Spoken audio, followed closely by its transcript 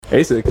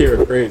Asa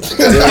Akira crazy.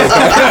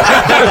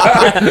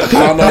 I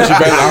don't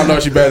know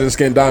if she better than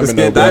Skin Diamond.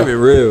 Skin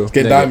Diamond real.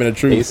 Skin Diamond the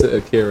truth. Asa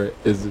Akira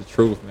is the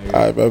truth, nigga.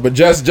 All right, but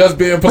just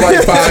being polite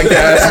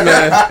podcast,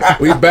 man.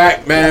 We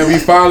back, man. We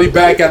finally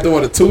back after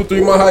what, a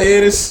 2-3 month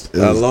hiatus.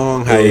 A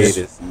long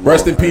hiatus.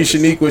 Rest in peace,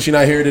 Shaniqua. She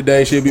not here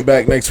today. She'll be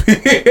back next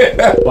week.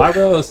 Why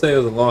girl say it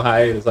was a long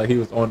hiatus like he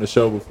was on the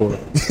show before?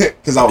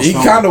 Because I was. He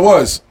kind of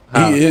was.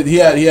 He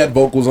had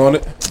vocals on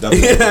it.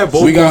 Yeah,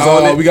 We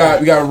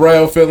got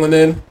Rel filling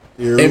in.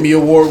 Emmy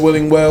Award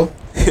winning Rel.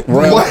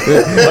 What?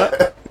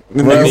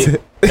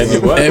 Emmy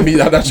what? Emmy,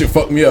 that shit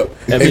fucked me up.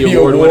 Emmy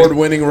Award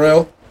winning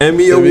Rel.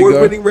 Emmy There we Award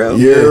go. winning Rel.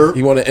 Yeah.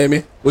 He won an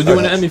Emmy. What'd you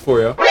win an Emmy for,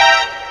 yo?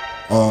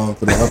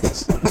 For the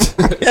Olympics.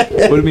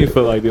 What do you mean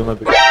for like the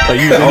Olympics?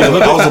 Like you I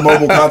was a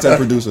mobile content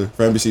producer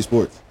for NBC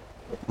Sports.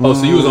 Oh,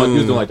 so you was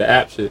doing like the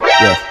app shit.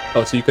 Yeah.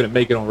 Oh, so you couldn't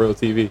make it on real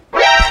TV.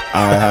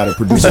 I had a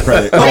producer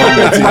credit on the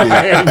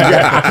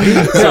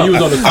TV. So you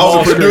was on the I small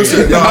was a producer.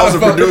 screen. No, I was a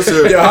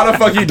producer. Yo, how the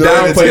fuck you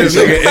During the downplay this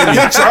TV. nigga Emmy?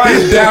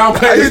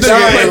 Downplay this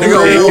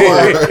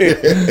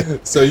nigga.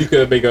 So you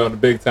couldn't make it on the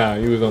big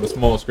time. You was on the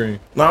small screen.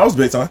 No, I was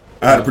big time.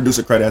 I had a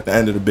producer credit at the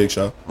end of the big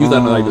show. You was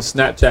on like the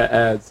Snapchat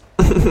ads.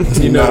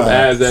 You know the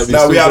ads that be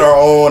No, we had super- our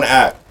own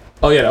app.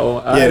 Oh yeah,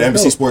 Yeah, the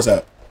NBC Sports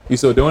app. You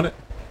still doing it?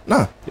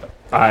 Nah,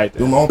 All right. do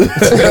Then. my own thing.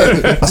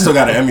 I still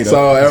got an Emmy though.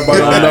 So everybody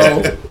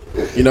know,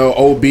 you know,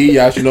 OB.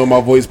 Y'all should know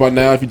my voice by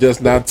now. If you just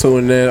not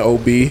tuning in,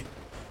 OB.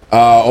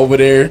 Over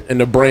there in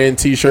the brand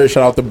T-shirt.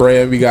 Shout out to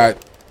brand. We got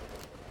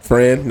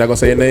Fran. Not gonna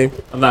say your name.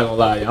 I'm not gonna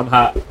lie, I'm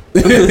hot.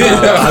 We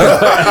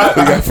got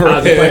I was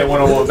Fran. playing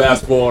one-on-one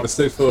basketball on a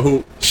 6-foot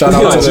hoop. Shout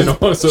out You know,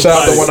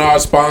 to one of our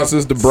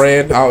sponsors, the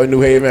brand out in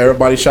New Haven.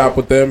 Everybody shop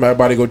with them.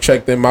 Everybody go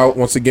check them out.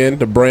 Once again,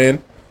 the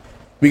brand.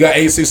 We got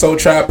A60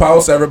 Trap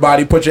House.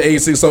 Everybody put your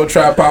A60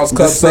 Trap House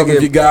cups up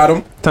if you got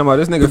them. Talking about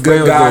this nigga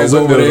good guys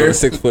over there.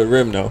 6-foot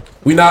rim though.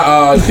 We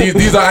not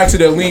these are actually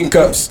the lean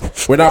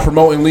cups. We're not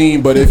promoting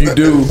lean, but if you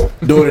do it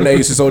in the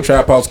A60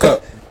 Trap House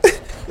cup.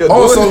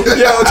 Also,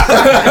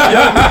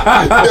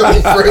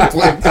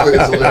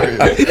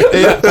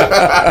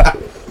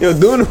 Yo,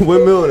 doing a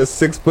windmill on a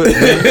 6-foot rim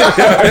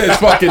it's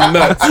fucking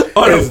nuts.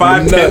 on a It's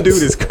 5'10" nuts.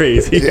 dude is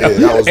crazy. Yeah,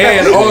 that was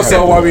And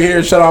also, while we're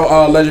here, shout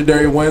out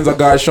Legendary Wins. I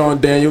got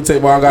Sean Daniel.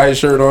 Tavon got his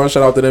shirt on.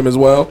 Shout out to them as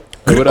well.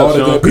 Hey, what All up,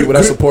 the Sean? good people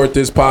that support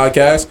this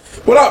podcast.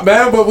 What up,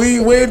 man? But we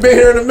ain't been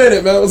here in a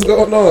minute, man. What's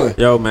going on?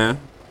 Yo, man,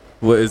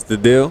 what is the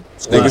deal?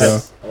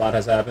 A lot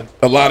has happened.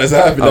 A lot has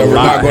happened that we're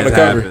not going to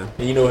cover.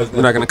 And you know what's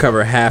We're not gonna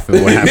cover half of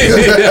what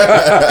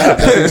happened.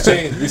 Nothing's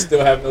changed. We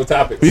still have no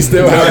topics. We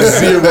still have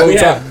zero We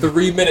time. have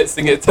 3 minutes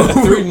to get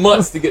 3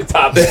 months to get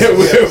topics.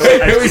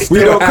 we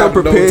still don't have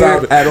come prepared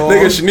topic. at all.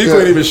 Nigga, Shaniqua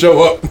didn't even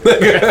show up.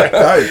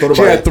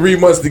 She had 3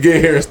 months to get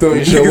here and still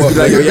didn't show Niggas up. be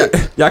like, yo,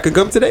 y'all could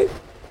come today?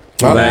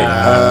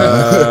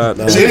 Huh?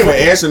 She didn't even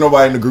answer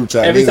nobody in the group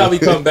chat. Every neither. time we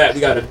come back,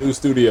 we got a new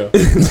studio.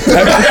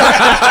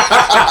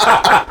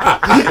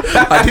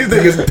 Like, these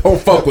niggas don't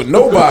fuck with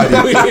nobody.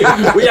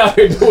 we out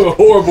here doing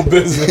horrible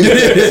business.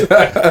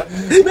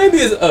 Maybe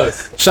it's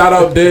us. Shout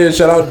out Diz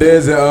and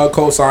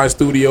Cosign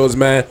Studios,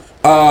 man.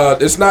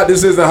 This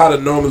isn't how the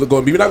normal is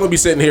going to be. We're not going to be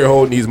sitting here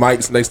holding these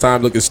mics next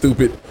time looking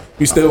stupid.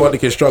 We still want the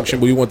construction,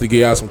 but we want to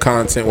get out some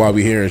content while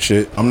we hearing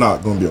shit. I'm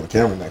not gonna be on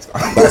camera next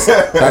time. That's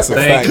a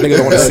fact. Nigga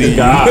don't want to see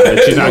God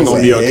that you're not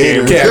gonna be on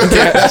camera.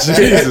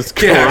 Jesus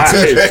Christ.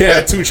 Can't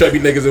have 2 chubby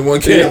niggas in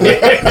one camera.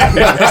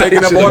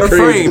 Taking up all the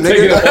frame,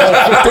 Taking nigga.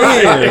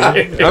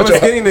 Damn. I'm a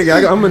skinny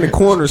nigga. I'm in the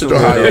corner Your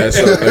high somewhere. ass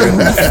up,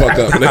 nigga. Fuck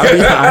up, I be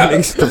nigga. high,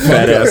 nigga. The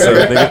fat ass up,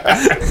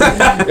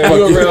 nigga. Yeah,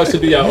 you and Rail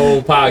should do your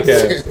own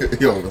podcast.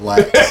 Yo,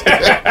 relax.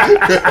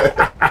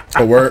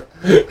 A word.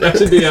 That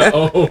should be your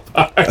own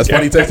podcast. That's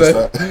funny, take that.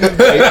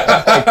 They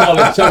call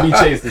it Chubby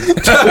Chasers.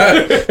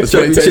 That's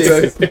funny, take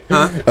that.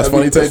 Huh? That's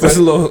funny, take It's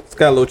that. it's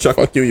got a little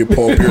chuckle. Fuck you, your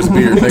Paul Pierce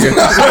beard, nigga.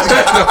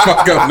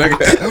 Fuck up, nigga.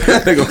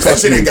 Nigga, That fuck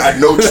shit you. ain't got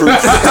no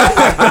truth.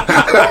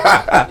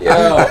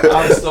 Yo,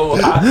 I'm so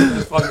hot in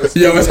this fucking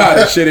studio. Yo, it's hot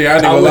as shit here. I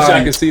ain't I gonna wish I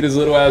lie. could see this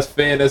little ass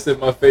fan that's in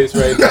my face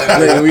right now.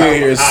 Nigga, we in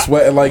here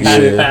sweating like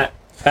shit.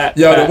 Pat,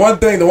 Yo,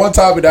 the one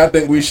topic that I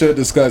think we should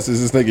discuss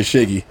is this nigga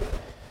Shiggy.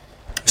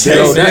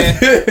 Yo,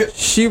 man.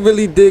 She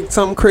really did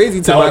something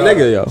crazy to my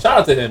nigga, yo. Shout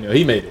out to him, yo.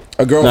 He made it.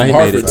 A girl Nah, from he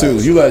made Hartford it.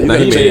 too. You let Nah, a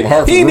he chick made from it.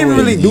 Hartford. He didn't even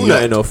ruin really you. do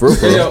nothing though, for real.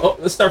 Hey, yo,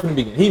 let's start from the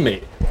beginning. He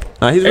made it.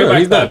 Nah, he's Everybody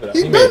he's done. clap it up.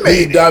 He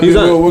made it. He's He's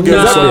we'll give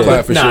him some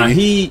clap for Nah,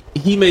 Shiggy.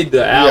 he made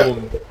the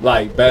album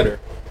like better.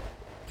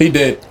 He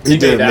did. He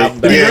did. made the album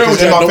Yeah, better.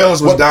 because My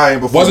Feelings was dying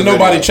before. Wasn't the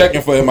nobody video.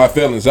 checking for In My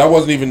Feelings. That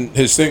wasn't even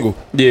his single.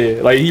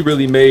 Yeah, like he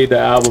really made the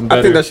album better.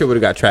 I think that shit would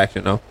have got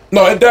traction though.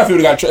 No, it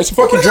definitely got. It's a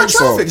fucking What Drake got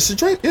song. traffic? It's a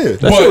Drake. Yeah.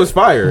 That shit was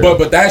fire.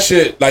 But that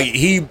shit, like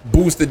he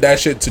boosted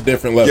that shit to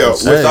different Yo,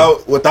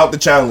 levels. without the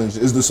challenge,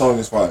 is the song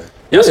is fire.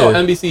 Y'all saw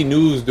Yeah. NBC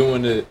News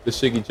doing the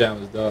Shiggy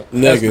challenge, dog.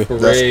 Nigga.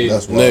 That's crazy.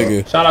 That's wild.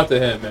 Nigga, Shout out to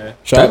him, man.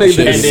 shout That out to nigga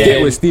did a Shiggy. then-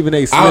 skit with Stephen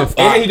A. Smith. And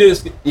then he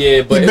did,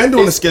 yeah, but He been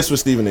doing the it's, skits with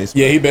Stephen A.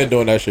 Yeah, he been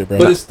doing that shit, bro.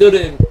 but it still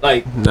didn't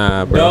like.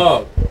 Nah, bro.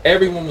 Dog,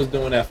 everyone was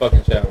doing that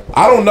fucking challenge.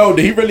 I don't know.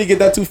 Did he really get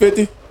that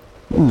 250?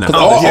 'Cause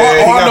all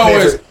I know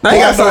is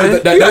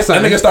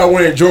that nigga started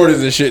wearing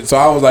Jordans and shit. So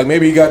I was like,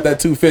 maybe he got that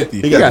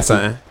 250. He got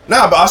something.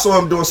 Nah, but I saw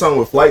him doing something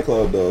with Flight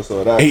Club though.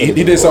 So that He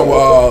did something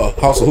with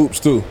House of Hoops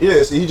too.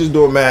 Yeah, so he just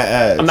doing mad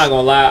ads. I'm not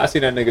gonna lie. I see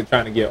that nigga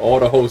trying to get all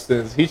the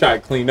hostings. He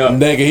tried to clean up.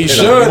 Nigga, he In a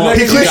should. month.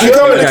 Nigga, He you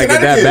coming should. to Gotta get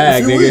that Connecticut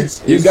bag, in a few nigga.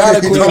 weeks. You gotta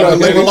clean up, Live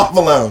nigga. Lava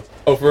Lounge.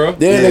 Oh, for real?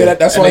 Yeah, nigga,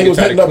 that's That why he nigga was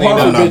tried hitting to up clean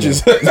Harlem up.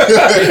 bitches.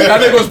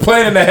 That nigga was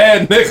playing in the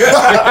head,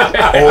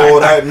 nigga. Oh,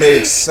 that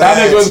makes sense. That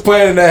nigga was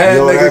playing in the head,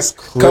 Yo, nigga. that's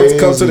Come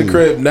to the crazy.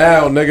 crib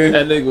now, nigga.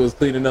 That nigga was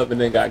cleaning up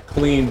and then got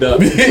cleaned up.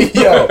 yo,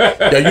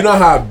 you know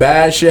how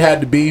bad shit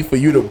had to be for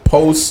you to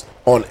post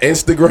on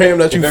Instagram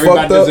that you If everybody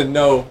fucked up? doesn't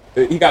know,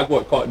 he got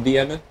what caught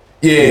DMing.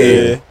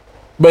 Yeah.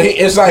 But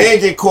it's like He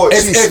ain't get caught.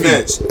 it's She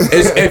iffy. snitched.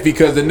 It's iffy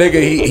because the nigga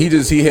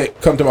he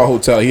hit come to my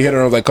hotel. He hit her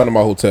and was like, come to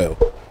my hotel.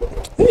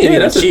 Yeah,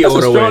 that's a cheat all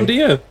the strong way.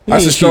 DM.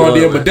 That's a ain't strong cheat all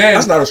deal. the But way. then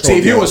That's not a strong see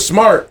if he deal. was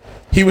smart,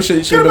 he would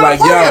should be Could've like,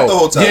 been a party at the yo,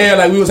 hotel. yeah,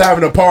 like we was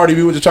having a party.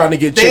 We were just trying to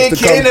get They in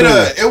chicks to come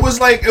Canada. through. It was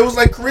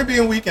like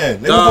Caribbean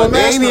weekend. They, was Dog, doing they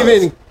mad ain't stuff.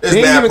 even It's they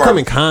ain't mad even come party.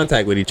 in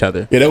contact with each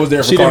other. Yeah, that was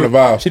there for She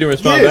Carnival. didn't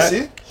respond Yeah,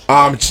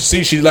 back. see?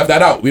 See, she left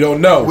that out. We don't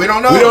know. We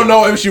don't know. We don't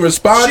know if she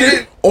responded She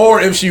did-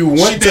 or if she went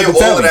She to did the all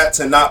telly. of that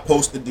to not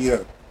post the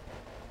DM.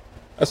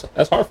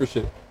 That's hard for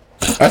shit.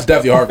 That's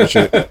definitely hard for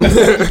shit.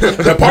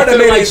 The part I that feel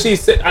made like it, she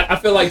said. I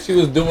feel like she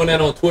was doing that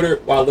on Twitter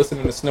while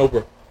listening to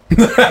Snowbro.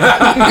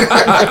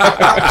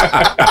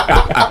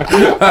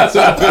 That's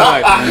what I feel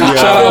like.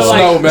 shout out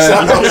Snow,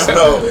 man.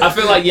 So, I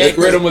feel like Yank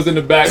Rhythm was in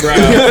the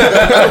background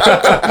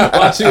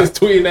while she was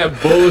tweeting that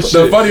bullshit.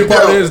 The funny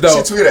part is though,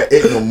 she tweeted at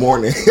 8 in the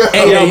morning.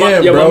 8 Yo, my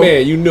a.m., bro.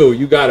 man, you knew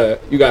you gotta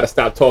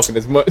stop talking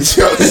as much.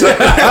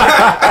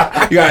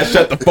 You gotta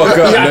shut the fuck up,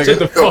 You gotta nigga. shut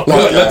the fuck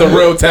Let the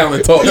real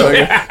talent talk,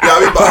 nigga. Yeah,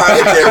 we behind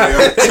the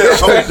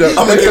camera.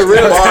 I'm gonna get the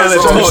real bars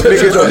on.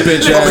 Nigga, your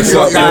bitch I'm ass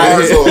gonna up, get the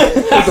bars man. on.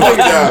 Get the fuck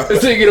out.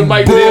 This nigga the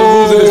mic there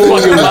losing his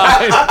fucking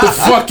mind. The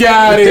fuck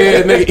out of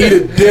here, nigga. Eat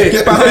a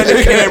dick. Behind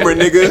the camera,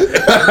 nigga.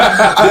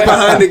 Get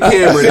behind the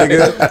camera,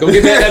 nigga. Go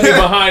get that Emmy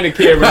behind the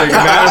camera, nigga.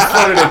 Not in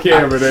front of the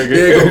camera, nigga.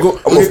 Yeah, go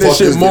get that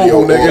shit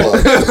mobile,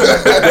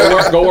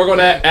 nigga. Go work on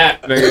that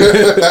app,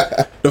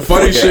 nigga. The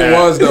funny shit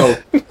was though,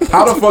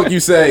 how the fuck you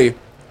say,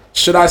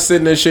 should I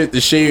send this shit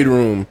to Shade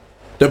Room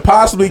to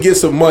possibly get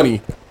some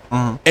money,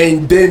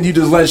 and then you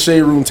just let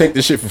Shade Room take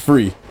the shit for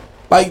free?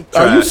 Like,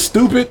 are you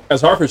stupid?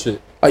 That's hard for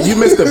shit. Like, you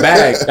missed the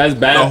bag. That's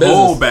bad The business.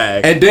 whole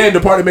bag. And then the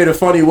part that made it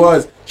funny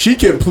was she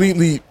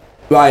completely,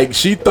 like,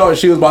 she thought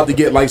she was about to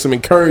get like some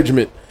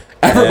encouragement.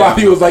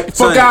 Everybody was like,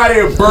 "Fuck Son, out of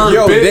here, bird,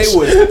 yo, bitch!" they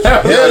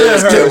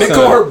was They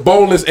call her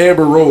boneless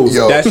Amber Rose.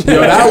 Yo. That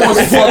was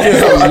fucking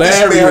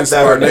hilarious,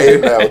 that my her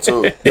name nigga. now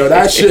too. Yo,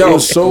 that shit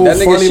was so that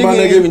nigga, funny, she my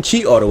didn't nigga. even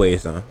cheat all the way,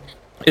 son.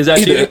 Is that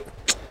cheating?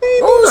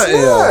 Oh,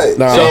 it's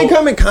not. Nah. She ain't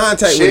come in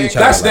contact with each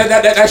other.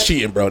 that's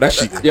cheating, bro. That's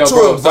cheating. Yo, To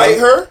bro, invite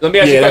her? Let me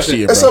ask you Yeah, a that's question.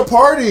 cheating, It's bro. a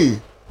party.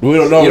 We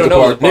don't know You what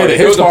don't the know party.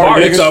 it's a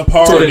party. Yeah, It was a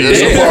party. nigga.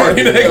 It's a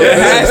party. It's It's a party. It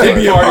has to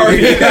be a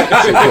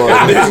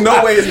party. There's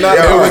no way it's not.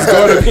 Yo. It was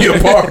going to be a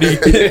party.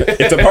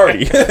 It's a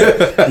party.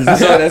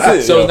 So that's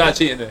it. So it's not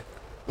cheating then.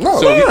 No.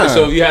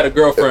 So if you had a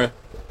girlfriend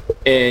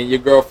and your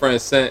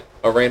girlfriend sent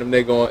a random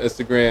nigga on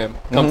Instagram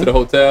come to the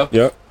hotel,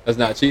 Yep. that's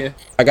not cheating.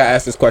 I got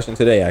asked this question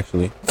today,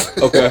 actually,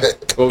 Okay.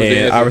 What was the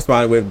and I answer?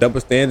 responded with double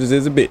standards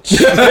is a bitch.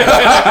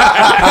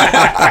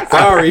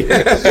 Sorry. It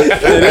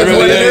is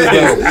what it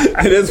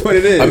is. It is what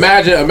it is.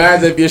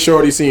 Imagine if your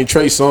shorty seen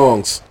Trey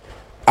Songz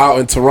out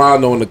in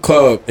Toronto in the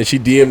club and she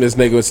DM'd this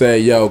nigga and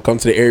said, "Yo, come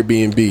to the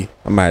Airbnb."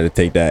 I might have to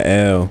take that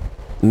L.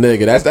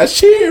 Nigga, that's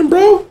cheating,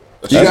 bro.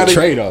 You gotta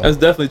trade off. That's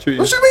definitely cheating.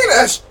 What you mean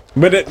that's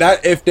But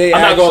that if they,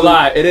 I'm not gonna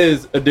lie, it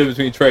is a difference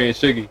between Trey and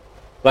Shiggy.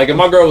 Like if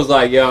my girl was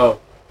like, "Yo,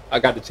 I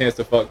got the chance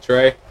to fuck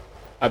Trey,"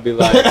 I'd be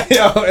like, "We not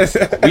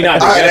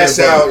together." that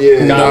sound, but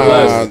yeah. God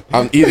bless.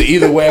 I'm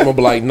either way. I'm gonna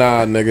be like,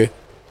 nah, nigga.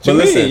 What you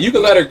mean? You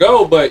can let her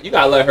go, but you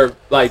gotta let her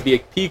like be a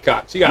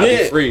peacock. She gotta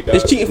be free. Dog.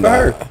 It's cheating for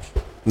her.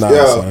 Nah,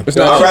 Yo, son. It's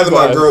not I'd rather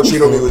my cheating. girl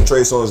cheat on me with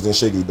Trey Songz than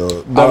Shiggy,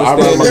 dog. I'd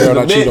rather my girl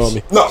not Bitch. cheat on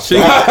me. No, Yo,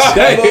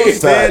 Standards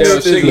is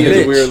a Shiggy is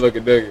a bitch. weird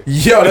looking nigga.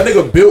 Yo, that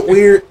nigga built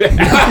weird. like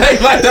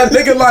that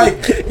nigga,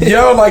 like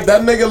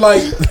that nigga,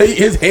 like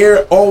his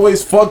hair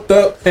always fucked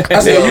up. I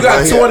said, Yo, you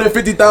got nah,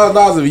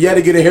 $250,000 if you had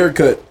to get a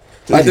haircut.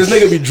 Like this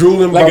nigga be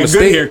drooling by Like a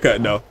good mistake.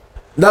 haircut, though.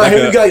 Nah, Like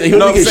he'll get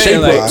no, I'm shape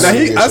saying, like, ups. now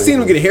Nah, I've seen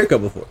him get a haircut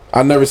before.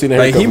 I've never seen a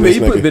Like haircut. he from this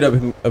put a nigga. bit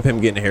of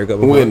him getting a haircut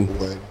before.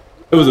 When?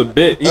 It was a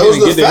bit. He that was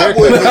didn't the get the Fat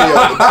Boy haircut.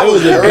 video. That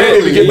was a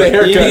bit. He get the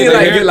haircut. He didn't the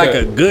like get like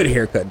haircut. a good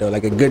haircut though,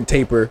 like a good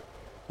taper.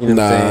 You know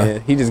what Nah. I'm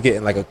saying? He just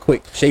getting like a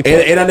quick shape up.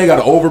 And that nigga got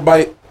an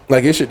overbite.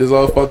 Like his shit is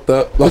all fucked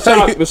up. Like,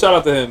 But shout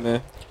out to him,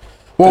 man.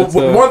 well, That's,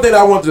 one thing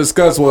I wanted to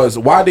discuss was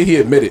why did he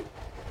admit it?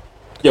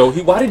 Yo,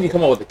 why didn't he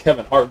come out with the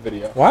Kevin Hart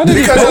video? Why did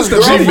he Because post his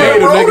the She girlfriend made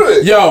video? him, wrote nigga.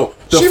 it. Yo,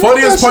 the She wrote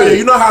funniest that part, shit.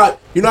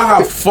 you know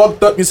how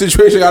fucked up your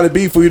situation got to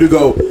be for you to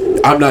go,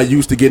 I'm not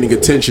used to getting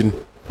attention.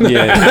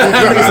 Yeah.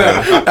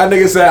 That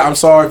nigga said, I'm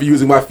sorry for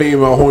using my fame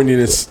and my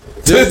horniness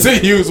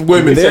to use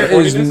women. There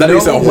is That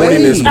nigga said no way.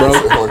 horniness,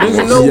 bro. There's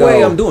no Yo.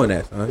 way I'm doing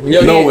that, son.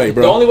 Yo, No way,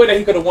 bro. The only way that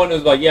he could have won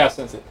is like, yeah, I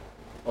sense it.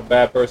 a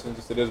bad person.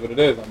 Just it is what it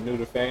is. I'm new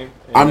to fame.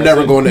 and I'm that's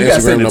never it. going to You gotta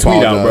Instagram send to a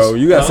tweet out, bro.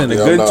 apologize. You gotta send a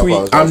Yeah, good I'm tweet.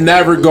 not I'm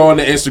never going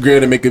to Instagram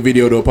to make a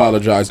video to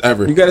apologize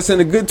ever. You gotta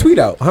send a good tweet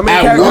out. How many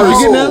At characters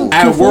worst, you get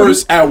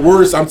now? at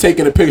worst, I'm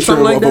taking a picture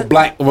Something like of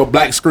that? a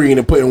black screen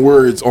and putting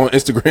words on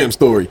Instagram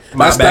story.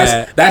 My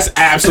bad. That's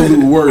absolute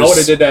I would have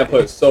worst. did that. And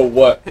put so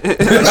what?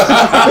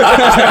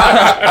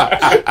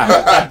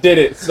 I did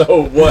it.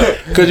 So what?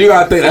 Because you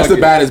gotta think that's Fuck the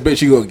it. baddest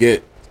bitch you gonna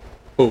get,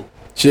 Who?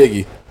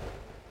 Shiggy.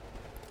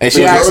 And she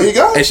The girl actually he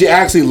got? and she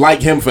actually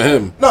like him for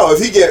him. No, if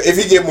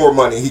he get more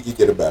money, he could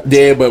get it back.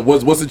 Yeah, but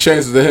what's the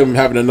chances of him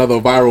having another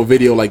viral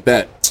video like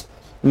that?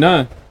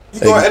 None. He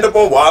gonna end up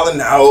on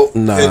Wildin' Out.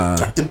 Nah. And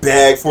got the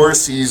bag for a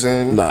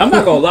season. Nah. I'm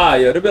not gonna lie,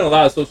 yo. There've been a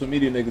lot of social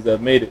media niggas that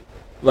have made it.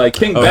 Like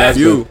King Oh, Bass. have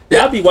you?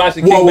 Yeah, I'll be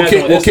watching King Bass on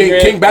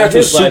Instagram. King Bass and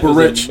was his life super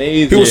rich.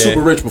 amazing. He was Yeah.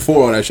 super rich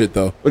before all that shit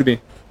though. What do you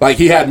mean? Like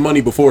he had money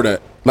before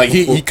that. Like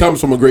he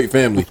comes from a great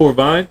family. Before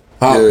Vine?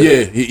 Yeah,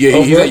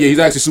 Yeah. he's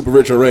actually super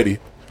rich already.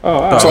 Oh,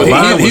 all right. So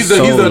Vine he's was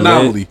the so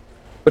anomaly.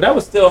 But that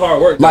was still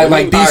hard work. Like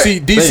though.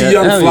 DC Yeah,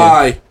 Young hell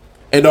Fly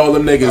and all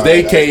them niggas,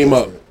 they that's came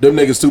up. different. Them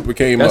niggas super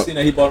came Y'all up. seen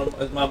that he bought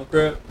his mama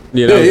crib?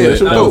 Yeah, Yeah, that was that lit.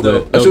 shit was dope. That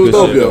was shit was good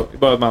dope, shit. yo. He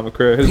bought his mama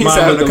crib. His He mama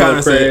sat in looked the a car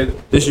little and crazy.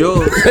 said, "This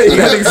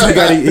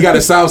yours." he got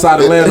a South Side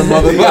Atlanta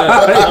mother.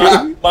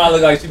 Mom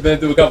looked like she been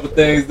through a couple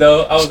things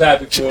though. I was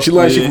happy for her. She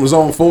like she from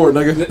Zone 4,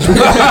 nigga.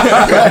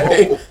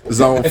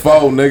 Zone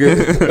 4,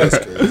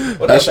 nigga.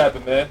 What else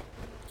happened, man?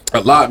 A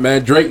lot,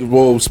 man. Drake,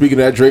 well, speaking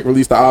of that, Drake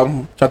released the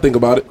album. Try to think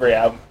about it. Great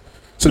album.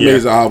 It's an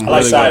amazing album. I like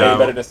Really Side good A album.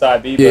 better than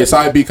Side B. Yeah, but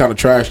Side B kind of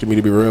trash to me,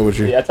 to be real with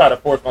you. yeah, I tried to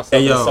force myself Hey,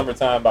 in yo. the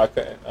summertime, but I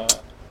couldn't.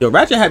 Yo,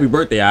 Ratchet Happy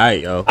Birthday,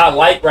 alright, yo. I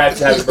like Ratchet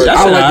Happy Birthday. That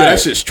I shit like alright. that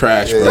shit's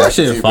trash, bro. That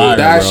shit fire,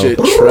 That bro. shit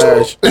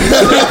trash.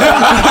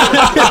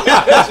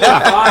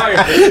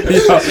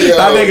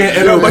 That nigga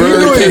in Yo, a but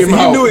bird came he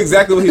out. knew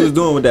exactly what he was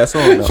doing with that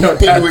song, though. He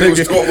knew what he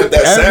was doing with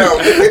that sound.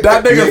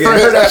 That nigga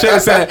first heard that shit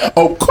and said,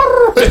 "Oh,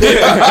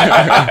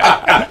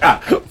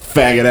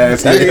 faggot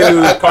ass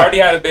nigga." Cardi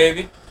had a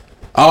baby.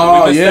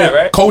 Oh We missed yeah, that,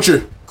 right?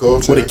 Culture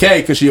Culture. with a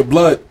K because she a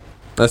blood.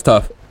 That's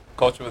tough.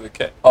 Culture with a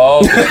K.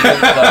 Oh,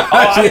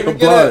 I She didn't a even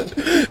blood. get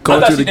it. I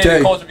Culture thought with she a named K.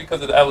 it Culture because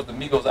that was the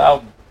Migos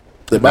album.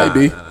 It might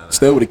be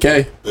still with a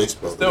K. They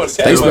spelled Still it. with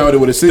a K. They spelled it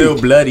with a C. Still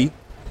bloody.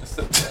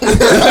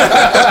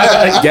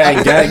 gang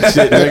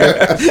shit,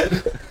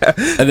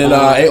 nigga. And then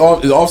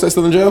is Offset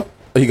still in jail?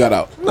 Or he got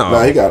out. No,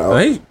 Nah, he got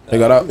out. He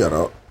got out. He got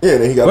out. Yeah,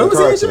 then he got When the was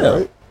car he in accident, jail?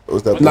 right? Or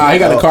was that Nah, he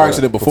got in a car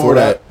accident before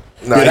that.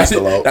 Nah, Yeah, he's that's it.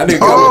 still out. That nigga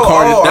got in the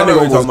car. I That know what nigga you're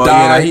almost talking about.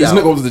 Yeah, died. he This out.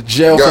 nigga was in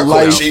jail Got for caught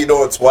life. cheating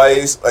on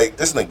twice. Like,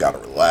 this nigga gotta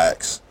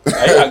relax. He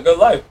got a good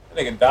life.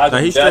 That nigga died. Nah,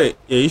 he's straight.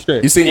 Yeah, he's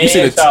straight. You see And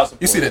child the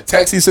support. you see the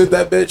text he sent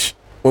that bitch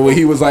when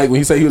he was like when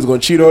he said he was gonna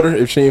cheat on her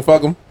if she ain't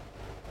fuck him.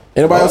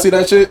 Anybody else see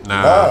that shit?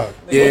 Nah.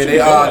 Yeah,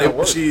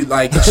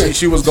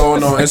 she was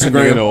going on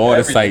Instagram. all the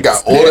Everything.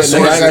 sites. Got all Yeah, the nigga,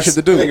 I got shit sources.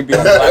 to do. Nigga be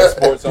on Black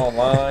Sports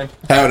Online.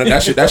 Hell,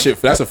 that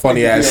shit, that's a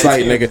funny ass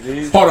site,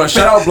 nigga. Hold on,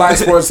 shout out Black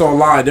Sports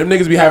Online. Them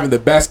niggas be having the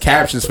best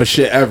captions for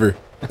shit ever.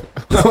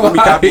 You be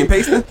copy and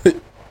pasting?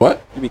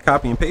 What? You be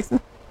copy and pasting?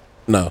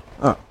 No.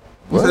 Oh.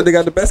 You said they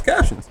got the best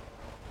captions.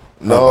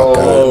 No.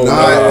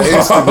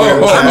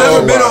 Instagram. I've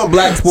never been on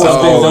Black Sports.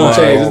 Things don't Online.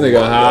 change. This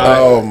nigga high.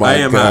 Oh my I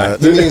am god.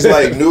 He means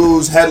like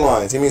news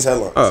headlines. He means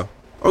headlines.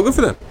 Oh, good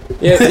for them.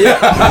 Yeah.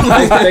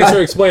 Thanks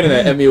for explaining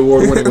that Emmy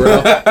Award winning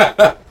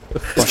Ralph.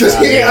 Because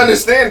he ain't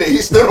understand it. He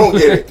still don't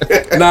get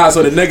it. Nah,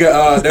 so the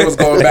nigga they was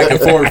going back and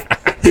forth.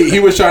 He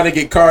was trying to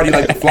get Cardi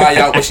like to fly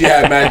out, but she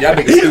had man. Y'all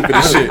niggas stupid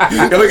as shit.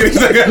 Yo, look at this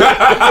nigga.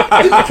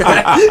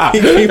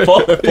 He keep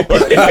falling for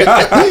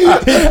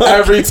it.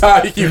 Every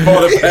time he keep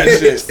falling for that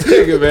shit.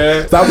 Nigga,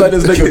 man. Stop letting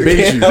this nigga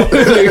beat you.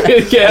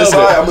 It's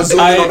alright. I'm gonna zoom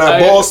in on that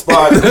ball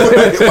spot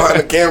behind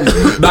the camera.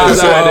 Nah, So,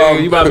 so,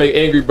 nigga, you about to make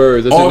Angry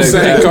Birds. That's all I'm your next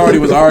saying, album. Cardi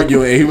was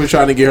arguing, and he was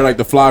trying to get her like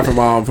to fly from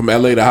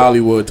LA to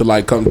Hollywood to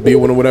like come be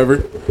with him or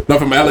whatever. No,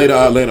 from LA to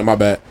Atlanta. My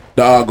bad.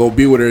 To go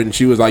be with her, and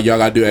she was like, "Y'all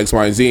gotta do X,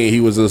 Y, and Z." And he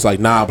was just like,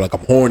 "Nah, but like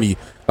I'm horny,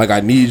 like I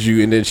need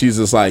you." And then she's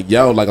just like,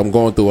 "Yo, like I'm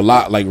going through a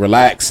lot, like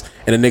relax."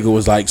 And the nigga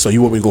was like, "So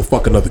you want me to go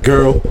fuck another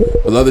girl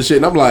with other shit?"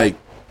 And I'm like,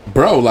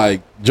 "Bro,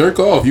 like jerk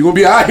off. You gonna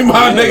be alright,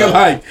 my nigga?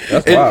 Like,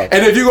 wild.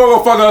 and if you gonna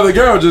go fuck another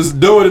girl, just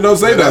do it and don't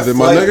say nothing,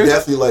 my Like, nigga."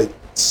 definitely like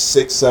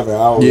 6-7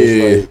 hours.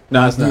 Yeah. Like,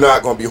 Nah, it's you're not.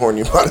 not gonna be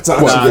horny by the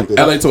time What, you get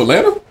there. LA to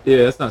Atlanta? Yeah,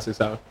 it's not 6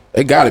 hours.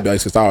 It gotta be like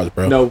 6 hours,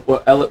 bro. No,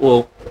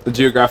 well, the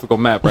geographical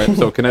map, right?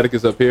 So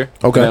Connecticut's up here.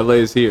 Okay. And LA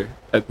is here.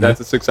 That's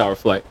a 6 hour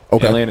flight.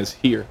 Okay. Atlanta's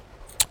here.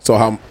 So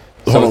how?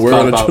 So Hold on, we're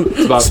on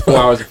it's about 4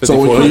 hours and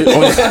 54 So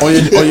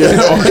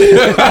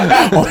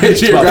on your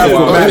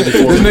geographical map,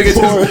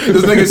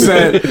 this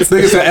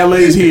nigga said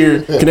LA's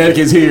here,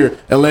 Connecticut's here,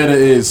 Atlanta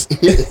is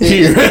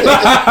here.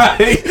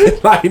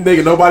 like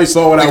nigga, nobody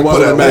saw what I was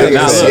on the Atlanta map. Now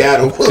in look,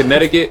 Seattle.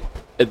 Connecticut,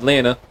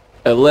 Atlanta,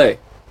 LA.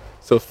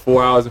 So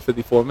 4 hours and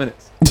 54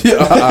 minutes. Yeah,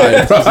 all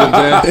right, bro. All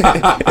right,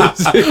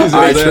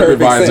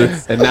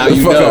 TripAdvisor. And now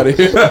you Fuck know. outta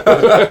here.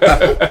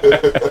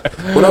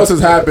 What else has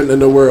happened in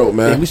the world,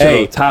 man? We should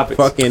Hey, have topics.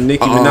 fucking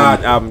Nicki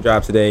Minaj album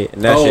dropped today,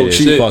 and that shit is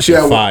She fucking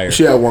had fire.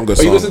 she had one good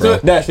Oh, you song, listen to bro.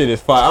 it? That shit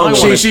is fire. I don't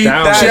She- wanna She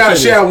down-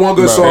 had one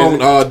good Bro,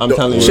 song. I'm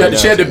telling you She right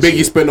had the now.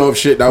 Biggie spin-off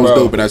shit that was Bro,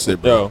 dope, and that's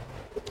it, bro. Yo,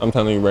 I'm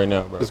telling you right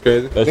now, bro. That's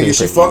crazy. That shit Nigga, is she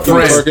crazy. fucked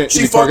up. Friend.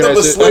 She fucked up a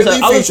that shit? Sway Lee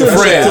I listened feature.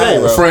 to that today,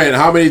 bro. Friend,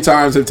 how many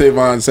times have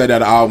Tavon said that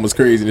the album was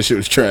crazy and the shit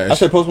was I trash?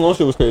 said Post Malone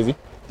shit was crazy.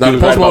 No, the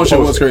Post Malone shit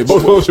was crazy.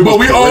 But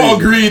we all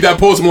agreed that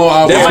Post Malone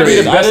album That was might be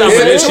crazy. the best Yeah, album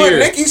of that's this what year.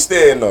 Nicki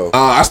stand though.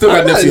 I still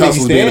got Nipsey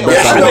Hussle being the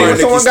best Yeah, I album. know of you're the year.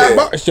 Someone Nicki got stan.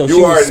 bars. Yo, You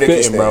she are was a Nicki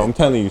spitting, bro. stan. I'm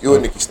telling you. You a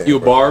Nicki stand. You a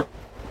barb?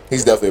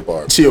 He's definitely a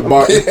bar. She a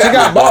bar. She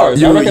got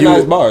bars. I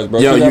recognize bars, bro.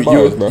 Yo, She got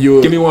bars, bro.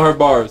 you, Give me one of her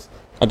bars.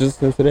 I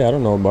just listened today. I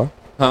don't know a bar.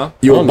 Huh?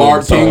 you I a don't know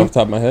barb the song king? off the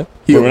top of my head.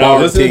 He a When I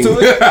barb was listening king.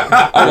 to it,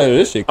 I know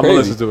this shit I'm gonna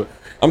crazy. listen to it.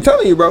 I'm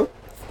telling you, bro.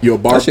 You a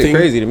barb That shit king?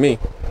 crazy to me.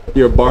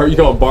 You're a barb. You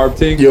know a barb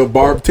ting? You a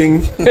barb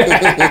king?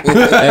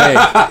 Hey,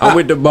 I'm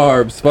with the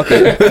barbs. Fuck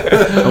it.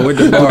 I'm with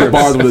the barbs.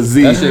 Barbs with a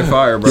Z. That shit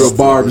fire, bro. You a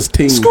barb's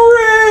team.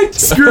 Great.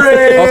 Scream. Off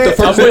the I'm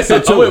first with,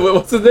 listen, too. wait,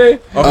 what's his name?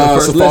 Off the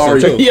first Safari.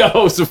 listen, too.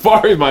 Yo,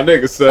 Safari, my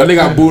nigga, I son. think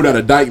I booed out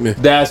of Dykeman.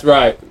 That's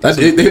right. They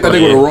hit that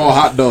nigga with a raw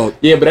hot dog.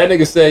 Yeah, but that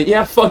nigga said,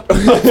 yeah, fuck more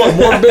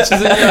bitches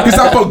than y'all. He said,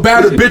 I fuck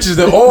better bitches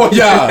than all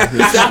y'all. I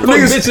fuck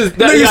bitches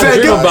that y'all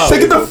said, dream about.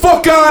 get the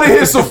fuck out of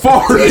here,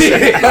 Safari.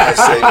 I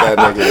say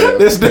that nigga.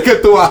 This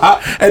nigga threw a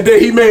hot, and then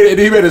he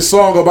made a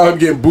song about him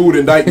getting booed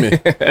in Dykeman.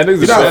 That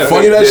nigga's You know how the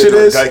funny that shit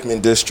is? Dykeman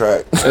diss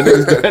track. best.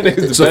 That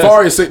nigga's the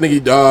Safari is sick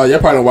nigga. Y'all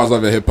probably don't watch a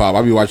lot of hip hop.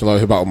 I be watching a lot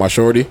of hip hop with my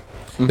shorty.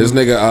 This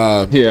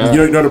nigga, Yeah.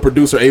 you know the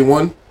producer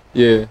A1, best.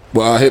 Yeah.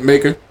 well,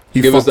 Hitmaker.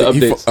 He Give us fucked.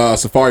 the updates.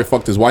 Safari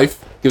fucked his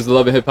wife. Gives the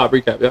Love and Hip Hop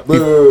recap.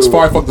 Yep.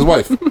 Safari fucked his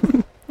wife.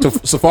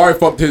 Safari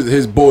fucked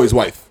his boy's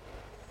wife.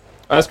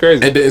 That's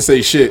crazy. And didn't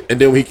say shit. And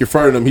then when he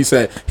confronted him, he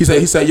said,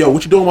 yo,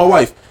 what you doing with my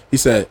wife? He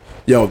said,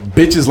 yo,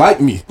 bitches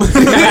like me.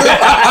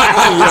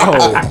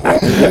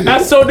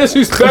 That's so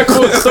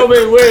disrespectful in so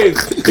many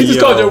ways. He just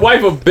called your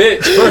wife a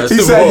bitch. First He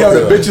of said, all.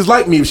 yo, the bitches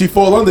like me. If she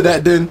fall under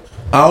that, then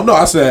I don't know.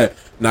 I said,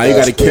 nah, you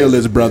That's gotta kill crazy.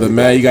 this brother,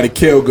 man. You gotta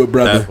kill good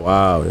brother. That's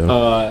wild,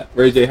 yo.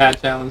 Ray J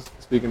hat challenge.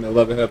 Speaking of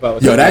Love and Hip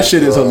Hop. Yo, that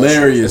shit is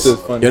hilarious. This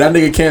is funny. Yo, that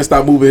nigga can't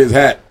stop moving his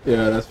hat.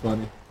 Yeah, that's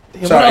funny.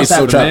 Damn, Shout what out else Ace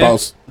happened, Trap man?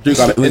 House. Drink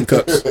out of link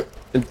cups.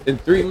 In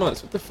 3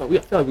 months. What the fuck? I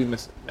feel like we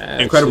missed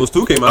mad Incredibles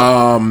 2 came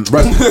out.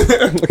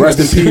 Rest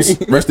in peace.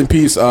 Rest in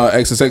peace,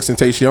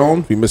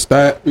 XXXTentacion. We missed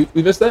that. shit.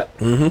 We missed that?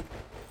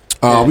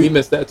 Yeah, we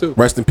missed that too.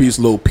 Rest in peace,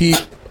 Lil Peep.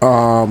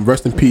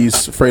 Rest in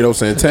peace, Fredo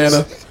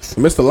Santana.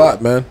 We missed a lot,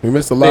 man. We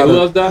missed a Hey, lot. who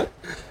else died?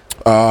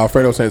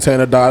 Fredo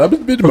Santana died. I've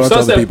been a From bunch of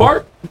other Sunset people.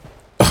 Park?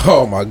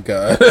 Oh my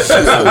god.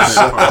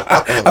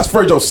 That's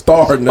Fredo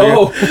Star, nigga.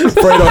 Oh.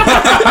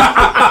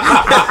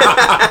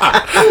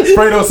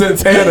 Fredo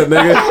Santana,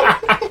 nigga.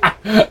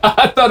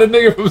 I thought a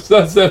nigga from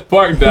Sunset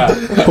Park died.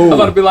 I'm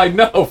about to be like,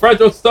 no,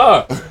 Fredo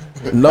Star.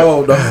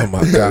 No, oh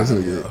my god.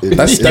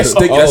 That's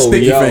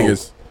sticky yo.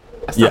 fingers.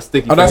 That's not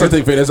sticky. Oh, that's not fingers.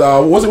 sticky fingers.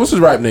 What's his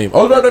rap name?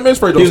 Oh, his rap name is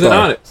Fredo He was in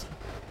Star. Onyx.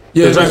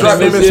 Yeah, his rap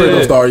name is Yeah.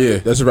 Fredo Star. Yeah,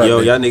 that's his rap Yo,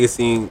 name. y'all niggas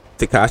seen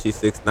Tekashi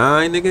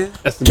 6ix9ine, nigga?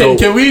 That's the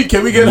Can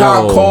we get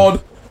how I No.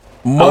 called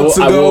months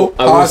I ago?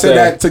 will How I said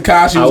that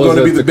Tekashi was going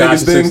to be the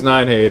biggest thing.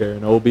 6ix9ine hater,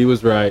 and OB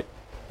was right.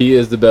 He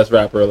is the best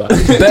rapper alive. he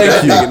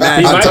Thank you. I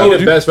might told be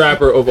the you. best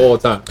rapper of all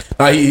time.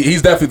 Nah,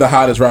 he's definitely the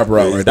hottest rapper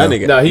out right That now.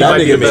 nigga, No, he that might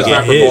be nigga the best making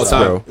rapper of all hits,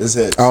 time. bro. This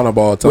hits. I don't know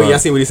about all the time. Wait, y'all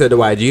seen what he said to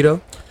YG though?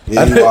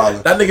 Yeah, he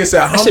wildin'. That nigga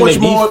said, how shit much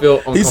made me more? feel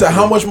He said,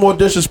 how uncomfortable. much more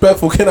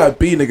disrespectful can I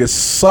be, nigga?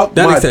 Suck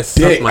That my nigga said,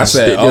 suck dick. my I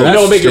said, dick. oh, Yo, You that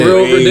know what make it shit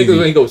real for crazy. niggas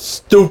when he goes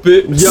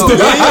stupid? Yo,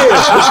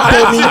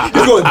 dummy.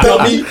 He's going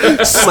dummy.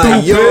 I'm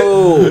like,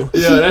 yo.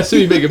 Yeah, that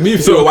shit be making me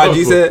So feel what YG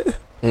uncomfortable. said?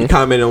 He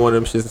commented on one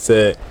of them shits and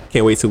said,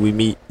 can't wait till we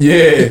meet. yeah.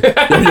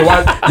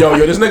 Yo,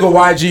 this nigga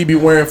YG be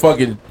wearing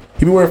fucking.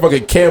 He be wearing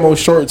fucking camo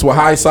shorts with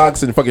high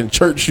socks and fucking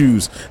church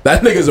shoes.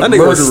 That nigga's a That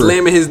nigga was murderer.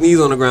 slamming his knees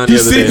on the ground You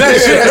the other see day.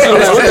 that shit? I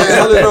was like, what the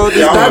hell is wrong with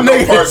this Yeah, I guy? don't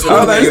know parts of the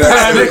nigga that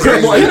that's nigga-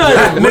 crazy. He not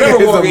even, That whatever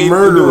nigga's a walking he's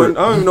murderer. doing,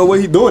 I don't even know what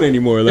he's doing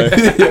anymore. Like,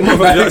 that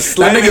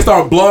nigga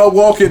start blood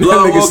walking. Blood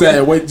That nigga walking.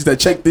 said, "Wait, just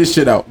check this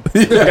shit out."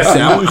 I got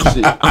some new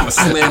shit. I'm gonna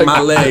slam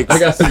my legs. I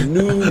got some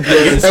new blood.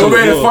 And what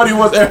made it funny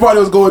was everybody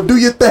was going, "Do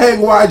your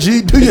thing,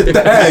 YG, do your thing."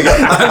 That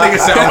nigga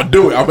said, "I'ma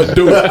do it. I'ma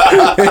do it."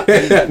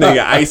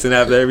 Nigga icing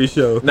after every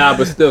show. Nah,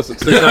 but still,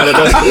 6ix9ine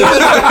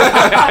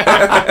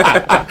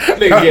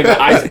nigga getting an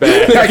ice I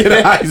bath. get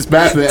an ice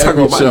bath at Talking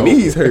every about my show.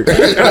 knees hurt.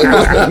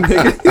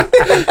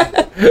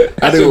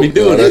 That's what we Yo,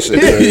 doing. that shit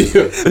crazy.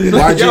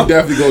 YG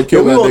definitely gonna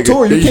kill Yo, we that on nigga.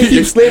 tour, you can't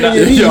keep slamming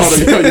your Yo, knees.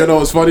 you know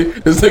what's funny?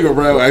 This nigga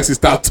Rel actually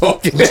stopped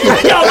talking. Y'all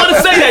want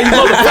to say that, you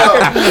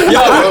motherfucker? Yo,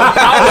 I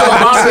was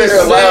about to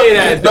say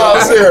say that, No, dog.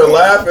 I'm sitting here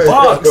laughing.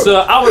 Fuck, so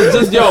I was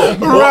just, yo, I'm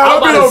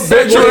about to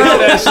segue into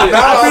that shit.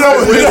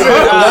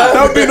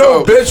 Don't be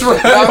no bitch I'm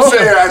round.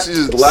 sitting here actually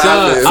just Son,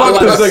 laughing. I'm Fuck about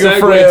to this nigga segue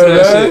Fred, into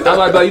that man. shit. I'm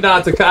like, you know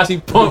how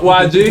Tekashi punk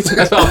YG?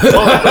 That's how I'm pumped.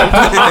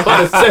 I'm about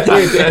to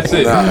segue into that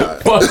shit.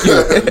 Fuck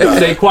you.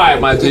 Stay quiet,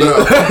 my G.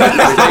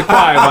 Stay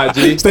quiet, my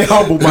G. Stay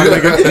humble, my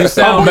nigga. You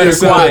sound Humble better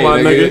yourself, quiet, my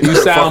nigga. You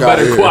sound Fuck outta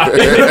better here. quiet.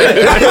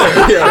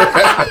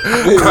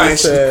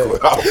 That's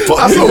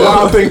a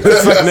wild thing to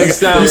say,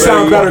 nigga. You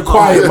sound better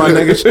quiet, my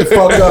nigga. Shit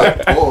fucked up.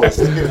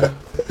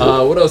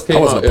 What else I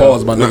came wasn't out?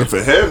 pause, my nigga. For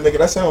him, nigga,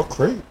 that sounds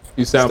crazy.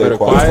 You sound Stay better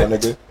quiet, quiet? my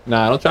nigga.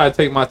 Nah, don't try to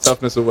take my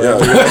toughness away.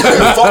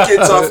 Yeah. Fuck your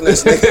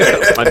toughness,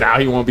 nigga. But now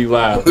he won't be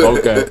loud.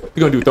 Okay. You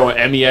gonna do throwing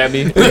Emmy at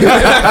me? Right,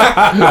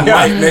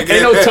 nigga.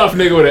 Ain't no tough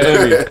nigga with an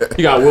Emmy.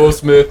 You got Will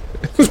Smith.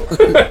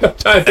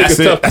 Trying to think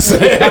of tough.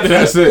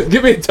 That's it.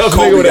 Give me a tough nigga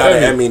Kobe with got an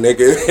an Emmy. Emmy,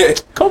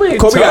 nigga. Kobe ain't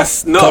Kobe got tough.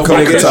 snubbed.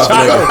 Kobe nigga. tough,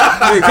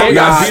 nigga. Kobe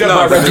got beat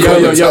up by Reggie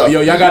Miller.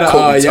 Yo, y'all gotta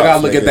Kobe y'all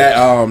gotta look tough,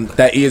 at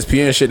that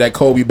ESPN shit, that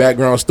Kobe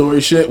background story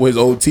shit with his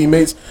old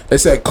teammates. They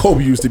said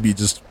Kobe used to be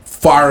just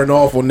firing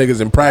off on niggas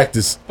in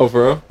practice. Oh,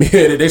 for real?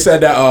 Yeah, they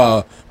said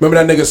that.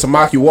 Remember that nigga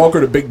Samaki Walker,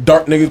 the big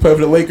dark niggas play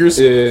for the Lakers?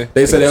 Yeah.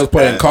 They said they was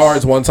playing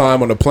cards one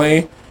time on the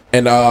plane,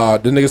 and the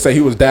nigga said he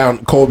was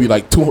down Kobe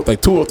like $200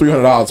 or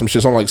 $300, some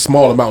shit, some like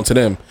small amount to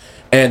them,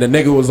 and the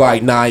nigga was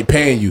like, "Nah, I ain't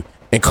paying you,"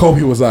 and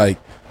Kobe was like,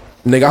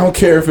 "Nigga, I don't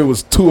care if it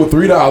was $2 or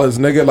 $3,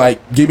 nigga, like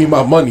give me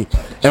my money."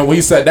 And when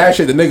he said that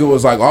shit, the nigga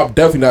was like, "Oh, I'm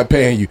definitely not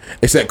paying you."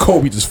 They said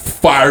Kobe just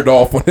fired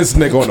off on this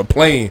nigga on the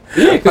plane,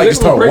 Yeah, 'cause like they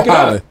just gonna started break it up.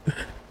 wilding.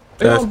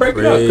 They gonna break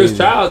it up. Chris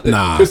Childs.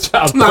 Nah, Chris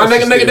Childs. nah,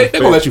 nigga, they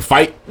gonna let you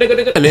fight.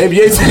 Nigga. And the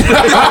NBA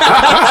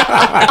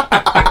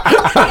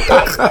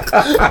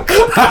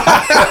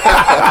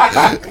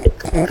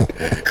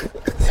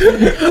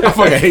I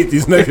fucking hate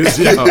these niggas,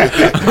 yo. I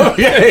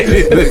fucking hate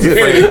these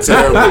niggas.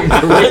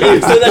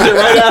 Say that shit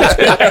right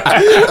after.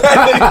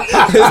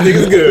 This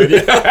nigga's good.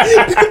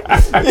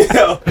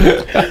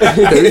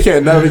 Yeah, we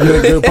can't never get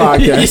a good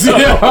podcast. Yo,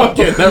 we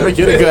can't never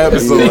get a good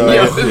episode.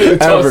 Yo, this nigga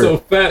talk Ever. so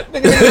fat.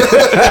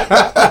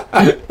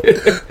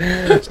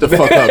 Shut the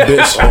fuck up,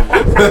 bitch.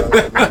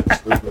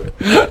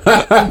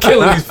 I'm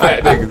killing these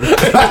fat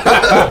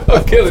niggas.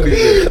 I'm killing these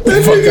niggas. Get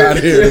the fuck out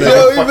of here, Yo,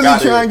 nigga. he really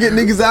trying to get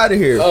niggas out of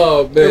here.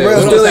 Oh, man. Bro,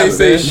 What still else ain't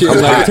say happened, shit. man?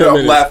 in like 10 I'm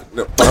minutes.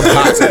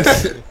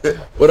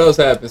 laughing. What else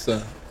happened,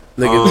 son?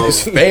 Nigga,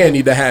 this fan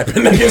need to happen.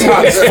 Nigga, it's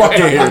hot as fuck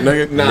in here,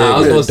 nigga. Nah, I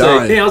was gonna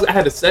say, damn, I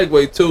had a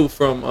segue too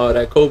from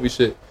that Kobe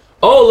shit.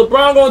 Oh,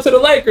 LeBron going to the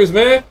Lakers,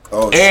 man.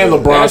 Oh, And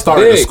shit. LeBron That's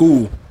started the big.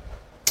 school.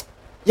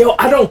 Yo,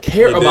 I don't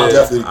care about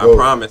that. Definitely I go.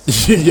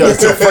 promise. Yo,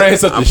 so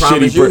Fred's such a I shitty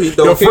promise you, bro. he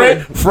don't Yo, care.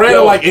 Fred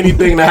don't like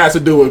anything that has to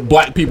do with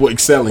black people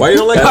excelling. Why you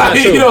don't like that?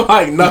 He don't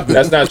like nothing.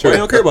 That's not true. Why you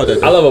don't care about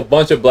that? I love a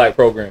bunch of black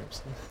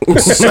programs.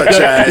 Such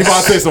ass. You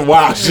about to say some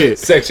wild shit.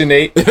 Section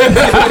 8.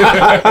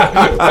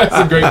 That's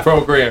a great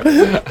program.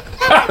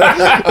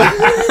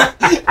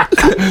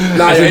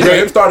 Nah, yeah, great-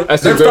 him starting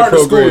that's a him great starting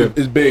the program. school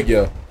is big,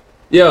 yo.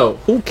 Yo,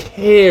 who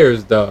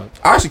cares, dog?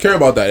 I actually care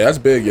about that. That's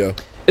big, yo.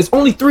 It's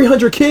only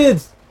 300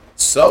 kids.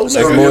 So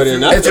That's more than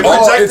enough. It's It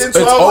all projected it's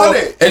all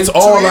 1200 it's in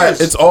all 2 like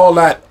years.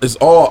 it's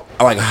all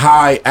like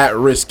high at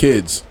risk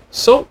kids.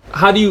 So,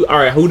 how do you, all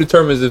right, who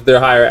determines if they're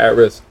higher at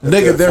risk?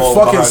 Nigga, their fall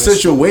fucking behind the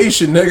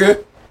situation,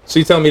 nigga. So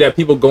you telling me that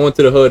people go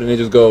into the hood and they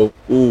just go,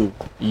 ooh,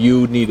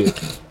 you need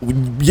it.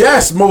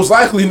 Yes, most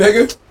likely,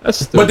 nigga. That's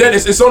stupid. But then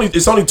it's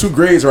only 2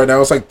 grades right now.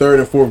 It's like 3rd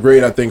and 4th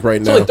grade, I think,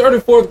 right now. so like 3rd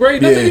and 4th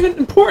grade, nothing Yeah. even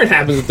important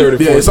happens in 3rd and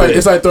 4th Yeah, grade.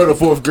 it's like 3rd or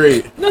 4th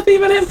grade. Nothing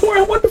even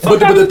important. What the fuck But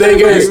the happens in thing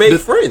 3rd grade? is- You make the-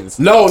 friends.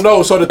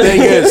 No. So the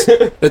thing is,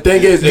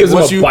 Gives them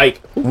once a you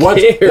bike. Who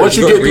once cares? once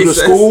you get through the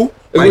Recess. school,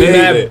 There's gonna be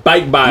then- mad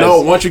bike buys.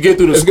 no, once you get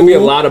through the There's school, gonna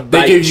be a lot of they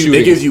bike give you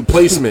shootings.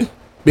 placement.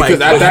 Because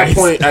Bike at that buys.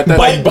 point, at that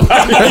bike buys.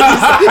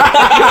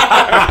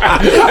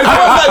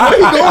 Where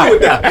you going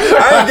with that?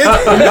 I ain't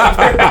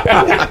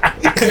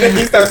get that.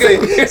 He started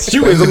saying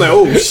shootings. I'm like,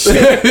 oh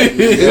shit.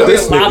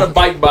 There's a lot of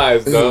bike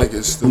buys, This though.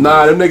 nigga's stupid.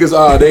 nah, them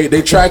niggas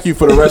they track you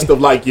for the rest of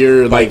like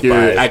your buys.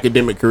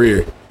 academic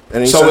career.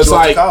 And he So sent it's you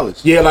off to like college.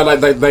 yeah, like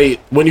they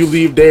when you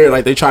leave there,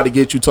 like they try to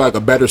get you to like a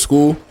better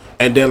school,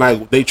 and then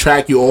like they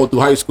track you all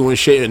through high school and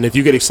shit. And if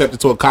you get accepted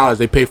to a college,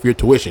 they pay for your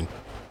tuition.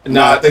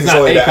 Nah, it's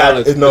not a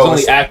college. It's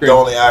only Akron. The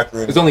only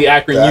Akron. It's only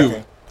Akron The U.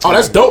 Akron. Oh,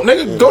 that's dope,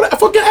 nigga. Go to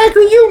fucking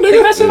Akron U, Nigga,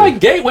 nigga. that shit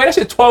like Gateway. That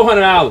shit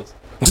 $1,200.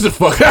 Get the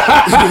fuck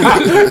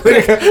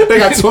they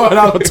got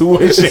 $12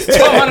 tuition.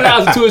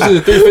 $1,200 of tuition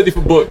and $350 for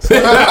books.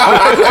 Shut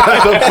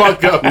the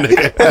fuck up,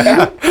 nigga.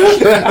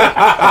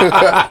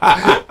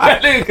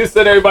 That nigga can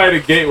send everybody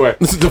to Gateway.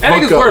 This is the That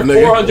nigga's fuck up, worth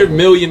nigga. $400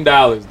 million,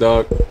 dog.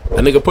 That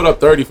nigga put up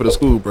 30 for the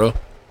school, bro.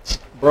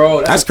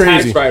 Bro, That's that's a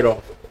tax crazy.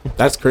 write-off.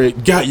 That's crazy.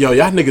 God, yo,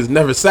 y'all niggas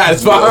never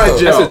satisfied,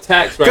 yo. That's a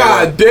tax write-off.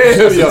 God damn,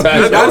 yo. a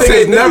tax Y'all write-off.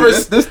 niggas never.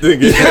 This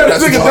nigga. Yeah,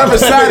 this niggas never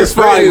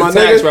satisfied, my It's a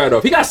tax nigga.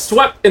 write-off. He got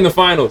swept in the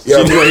finals. Yo,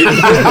 Don't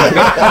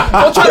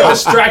try to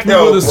distract me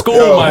with the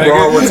school, my Bro,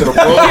 nigga. went to the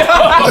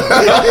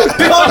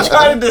Don't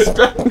try to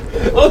distract me.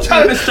 Don't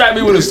try to distract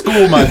me with a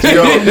school, my G.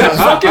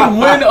 Fucking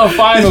win a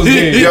finals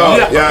game. Y'all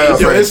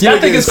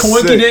think it's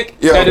coinky dick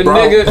that a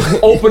nigga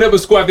opened up a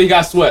square after he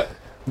got swept?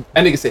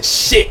 That nigga said,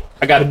 shit,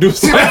 I gotta do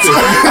something.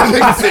 That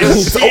nigga said,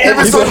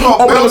 shit. He talking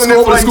about building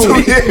it for like 2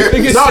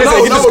 years. No,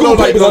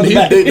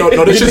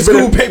 this shit's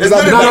been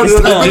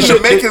It's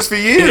been makers for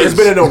years. It's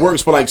been in the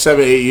works for like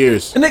 7, 8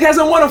 years. The nigga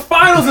hasn't won a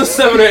finals in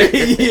 7 or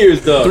 8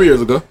 years, dog. 3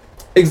 years ago.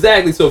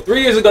 Exactly. So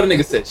 3 years ago, the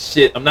nigga said,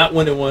 shit, I'm not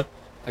winning one.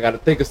 I gotta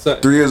think of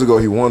something. 3 years ago,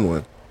 he won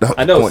one.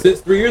 I know, since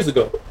 3 years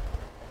ago.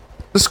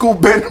 The school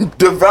been We're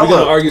developed.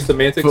 gonna argue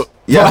semantics.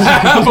 Yeah.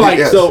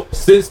 Yes. So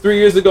since 3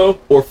 years ago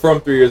or from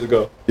 3 years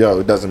ago? Yo,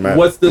 it doesn't matter.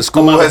 What's the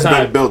school amount of has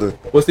time? been building.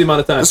 What's the amount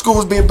of time? The school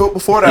was being built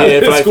before that. Yeah,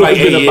 The school like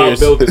has been 8 about years.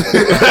 building.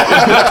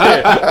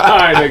 Yeah. All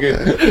right,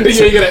 nigga. You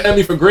ain't get an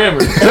Emmy for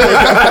grammar.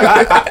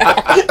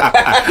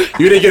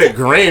 You didn't get a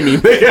Grammy,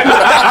 nigga.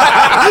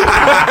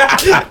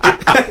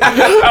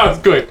 That was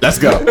quick. Let's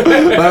go.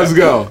 Let's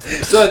go.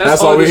 So that's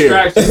That's all why we're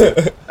here.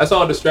 distraction. That's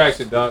all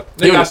distraction, dog.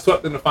 They got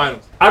swept in the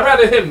finals. I'd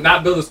rather him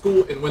not build a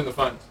school and win the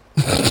finals.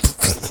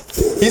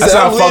 He That's said,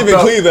 how I'm fucked leaving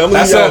up. Cleveland. I'm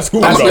leaving y'all with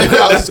school. That's I'm gonna leave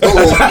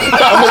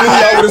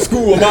y'all with a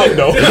school. I'm out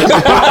though.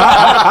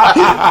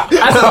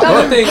 That's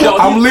another thing, dog.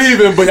 I'm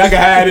leaving, but I can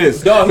have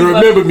this. Dog, he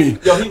Remember me.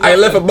 Yo, he I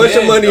left a bunch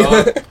of money.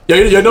 Yo,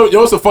 you know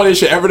what's the funniest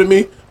shit ever to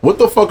me? What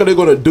the fuck are they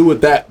gonna do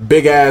with that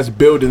big ass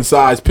building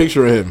size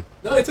picture of him?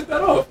 No, they took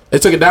that off. They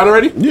took it down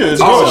already? Yeah,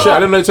 it's Oh gone. shit, I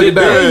didn't know they took it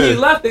The day he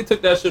down. left, they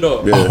took that shit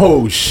off. Yeah.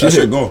 Oh shit. That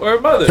shit gone. Or her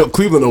mother. Yo,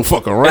 Cleveland don't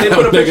fuck around. They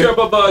put a picture nigga.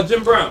 up of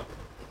Jim Brown.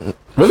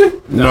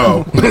 Really?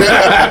 No.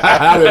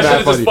 That shit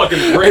is just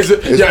fucking great.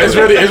 It's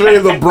really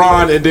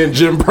LeBron and then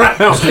Jim Brown.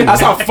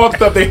 That's how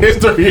fucked up their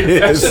history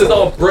That is. shit is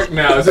all brick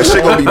now. That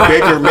shit gonna be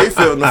Baker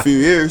Mayfield in a few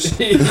years.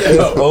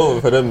 Yo. Oh,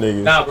 for them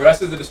niggas. Nah, bro,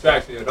 that's just a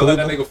distraction. Yo. Don't let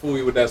that nigga fool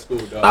you with that school,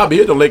 dog. I'll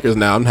be at the Lakers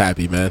now. I'm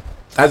happy, man.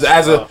 As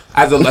a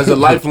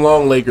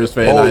lifelong Lakers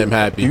fan, I am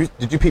happy.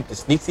 Did you peep the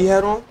sneaks he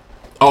had on?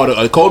 Oh,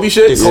 the Kobe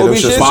shit? The Kobe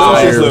shit?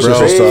 Fire, Those bro.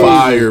 shits look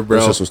Fire, bro.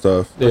 That's some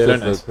stuff. Yeah, they're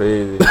That's nice.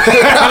 crazy. I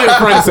didn't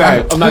friend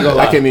tag. I'm not gonna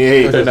lie. I can't even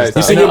hate. They're nice.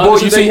 You see And your the boy?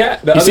 other You shit they see had-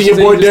 the you other see shit your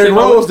they boy just Derrick came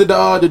out Rose? The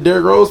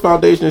Derrick Rose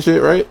Foundation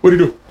shit, right? What do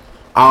you do?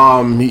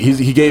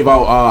 He gave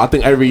out. I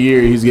think every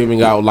year he's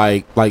giving out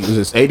like is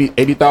this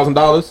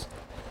 $80,000?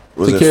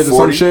 Was To it kids or some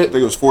 40? shit? I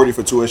think it was 40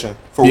 for tuition.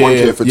 For one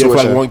kid for yeah, tuition.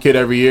 for like one kid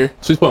every year.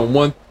 She's putting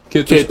one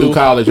kid Kid through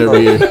college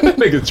every year.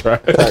 Nigga try.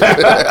 This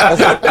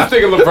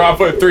nigga LeBron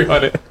put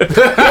 300. This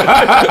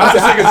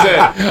nigga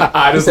said,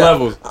 this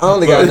levels. I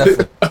only got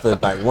enough for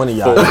like one of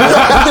y'all.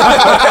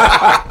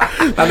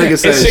 That nigga And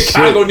said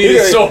Chicago shit.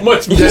 needed so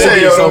much more. You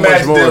say, yo, so the much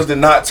match more. deals did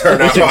not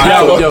turn out.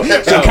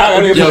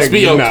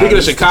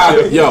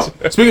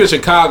 Speaking of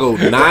Chicago,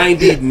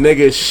 90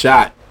 niggas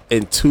shot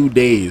in 2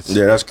 days.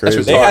 Yeah, that's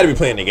crazy. They had to be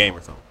playing the game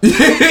or something. Bullet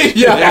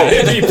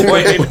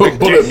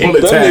Them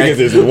tag. niggas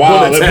is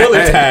wild. Bullet Bullet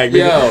tag. tag.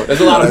 Yo, there's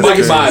a lot of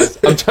money buys.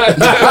 I'm trying.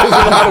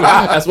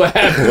 That's what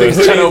happened.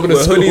 He's trying to open a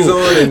With school. hoodies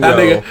on and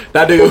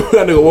That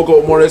nigga woke up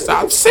one morning and said,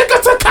 I'm sick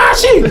of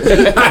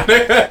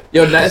Takashi.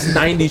 Yo, that's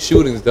 90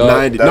 shootings, dog.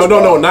 90. That's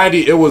No, wild.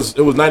 90. It was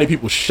 90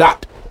 people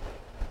shot.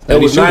 It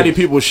 90 was 90 shootings.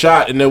 people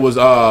shot, and there was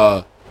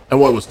and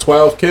what was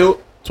 12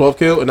 killed? 12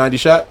 killed and 90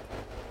 shot?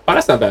 Oh,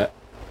 that's not bad.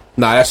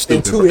 Nah, that's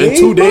stupid. 2 In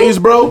 2 days,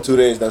 bro. 2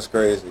 days, that's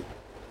crazy.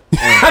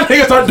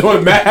 Niggas start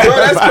doing mad. Bro,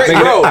 that's crazy.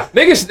 Bro,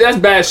 Niggas, that's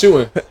bad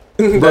shooting.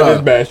 that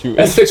is bad shooting.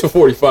 That's 6 for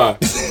 45.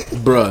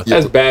 Bruh.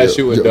 That's bad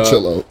shooting, dog.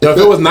 Chill out. Yo, if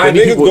it was 90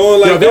 niggas people,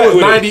 going like yo, if it was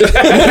that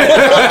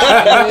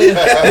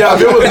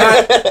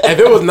 90, if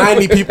it was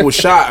 90 people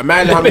shot,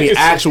 imagine how many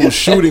actual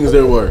shootings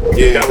there were.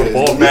 Yeah,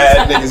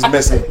 mad niggas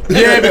missing.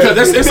 Yeah, because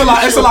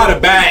it's a lot of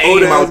bad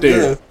aim out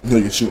there.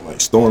 Niggas shoot like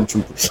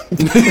stormtroopers.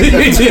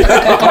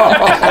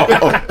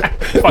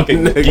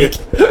 Fucking Nigga.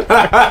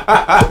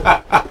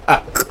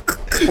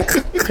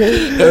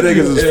 That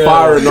niggas is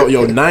firing up.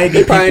 Yo,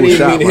 90 Probably people didn't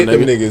shot, mean to my hit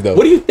them nigga. niggas though.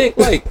 What do you think?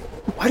 Like,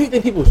 why do you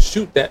think people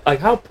shoot that? Like,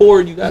 how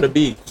poor you gotta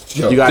be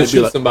You to gotta be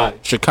shoot like somebody?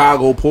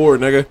 Chicago poor,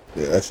 nigga.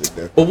 Yeah, that shit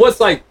there. But what's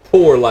like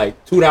poor?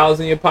 Like $2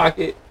 in your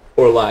pocket,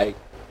 or like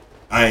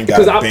I ain't got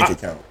Because a I- bank I-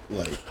 account.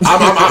 Like,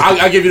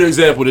 I'll give you an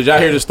example. Did y'all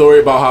hear the story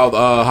about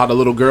how the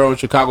little girl in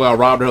Chicago got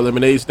robbed her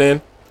lemonade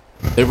stand?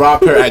 They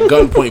robbed her at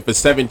gunpoint for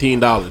 $17.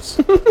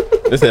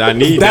 Listen, I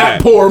need That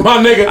that. poor, my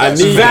nigga. I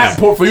need that that.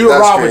 poor for you to That's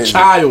rob crazy. a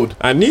child.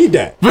 I need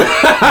that. What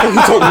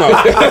you talking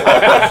about?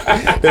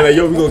 They're like,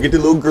 yo, we gonna get the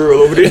little girl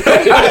over there.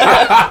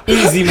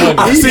 easy money?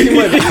 I Easy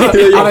money.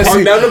 done Park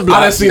seen, down the block.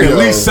 I done seen at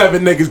least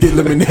 7 niggas get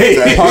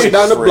lemonade. Park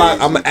down the Crazy. block.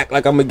 I'm gonna act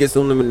like I'm gonna get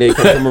some lemonade.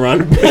 Come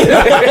around the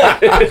back.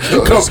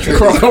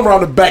 come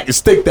around the back and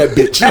stick that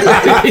bitch.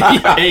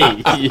 Hey,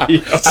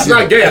 It's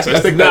not gas. I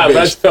stick nah, that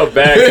that bitch. felt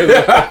bad.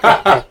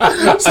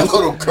 it's a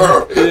little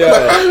girl.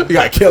 Yeah, You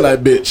gotta kill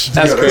that bitch.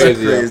 that's Yo,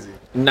 crazy. yo. crazy.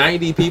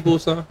 90 people,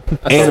 son.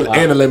 That's And a lot.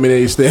 a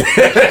lemonade stand.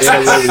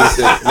 Yeah, lemonade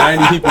stand.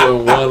 90 people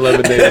in one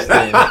lemonade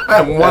stand.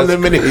 One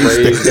lemonade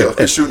crazy. stand. Yo,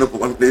 they're shooting up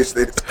one day.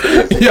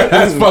 Yeah,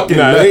 that's fucking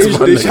Nah, nuts, they my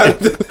nigga. shot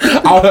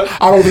I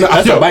don't know.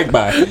 That's Yo, a bike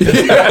buy. I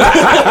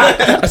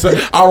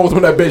don't know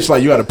when that bitch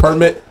like you got a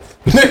permit.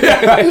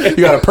 You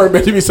got a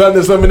permit to be selling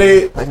this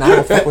lemonade? Like, nah, I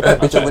don't fuck with that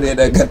bitch over there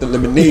that got the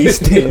lemonade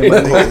stand.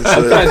 I'm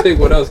trying to think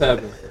what else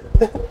happened.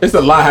 It's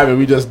a lot happening.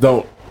 We just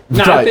don't.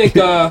 Nah, I think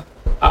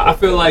I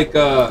feel like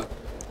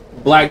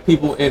black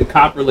people in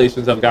cop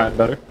relations have gotten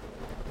better.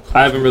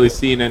 I haven't really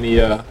seen any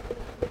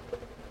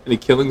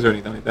killings or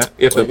anything like that.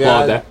 You have to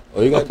applaud that.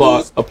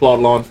 Applaud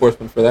law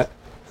enforcement for that.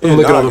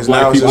 Look at all the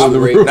black people in the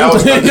room.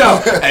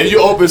 And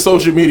you open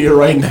social media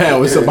right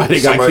now and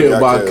somebody got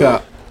killed by a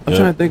cop. I'm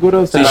trying to think what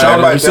else. You see,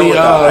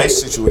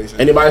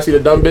 anybody see the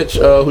dumb bitch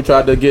who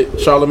tried to get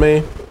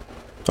Charlamagne?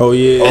 Oh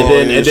yeah. And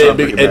then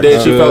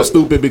she felt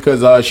stupid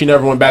because she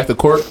never went back to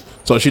court,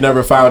 so she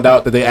never found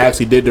out that they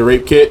actually did the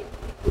rape kit.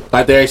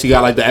 Like they actually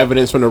got like the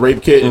evidence from the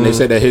rape kit, and they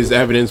said that his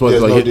evidence was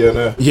like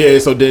DNA. Yeah.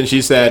 So then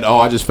she said, "Oh,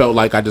 I just felt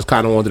like I just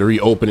kind of wanted to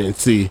reopen it and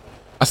see."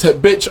 I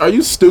said, "Bitch, are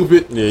you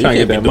stupid?" Yeah, you Trying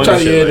to get that money.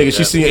 Nigga,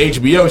 she seen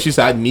HBO. She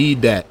said, "I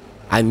need that.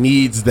 I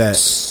needs that."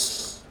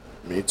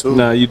 Me too.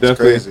 Nah, you It's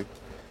definitely. crazy.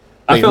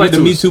 I feel like the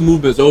Me Too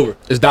movement's over.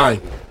 It's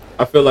dying.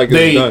 I feel like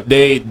it's done.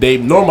 They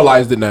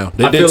normalized it now.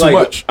 They did too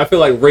much. I feel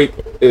like rape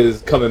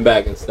is coming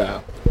back in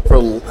style.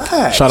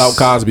 Relax. Shout out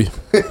Cosby.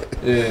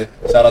 Yeah.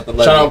 Shout out to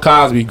Shout out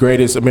Cosby,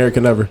 greatest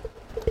American ever.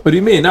 What do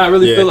you mean? I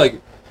really feel like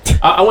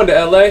I went to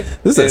LA.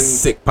 This is a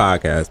sick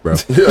podcast, bro.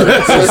 It's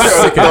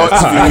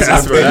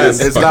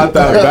not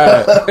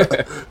that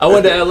bad. I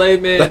went to LA,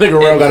 man. That nigga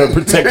Real gotta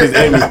protect his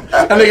image.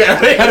 That nigga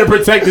had to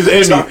protect his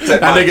image.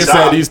 That nigga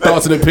said these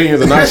thoughts and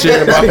opinions are not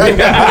shared by me.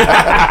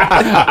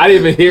 I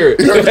didn't even hear it.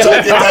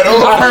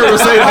 I heard him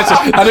say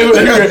that shit. I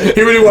didn't,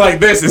 he really went like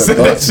this and said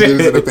that shit.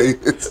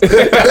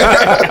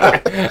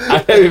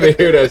 I didn't even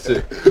hear that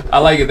shit. I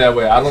like it that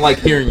way. I don't like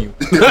hearing you.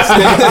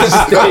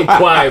 Stay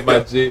quiet, my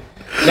G.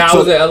 Now, I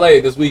was in LA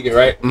this weekend,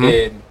 right?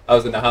 And I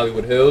was in the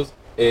Hollywood Hills,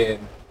 and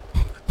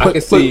I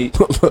could see.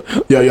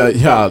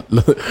 Yeah. I'm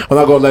not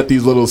gonna let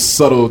these little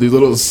subtle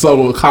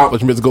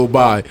accomplishments go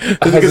by.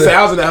 Cause you can say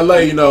I was in LA,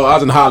 I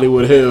was in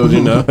Hollywood Hills,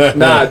 Nah, and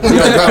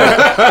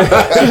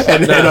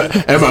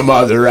my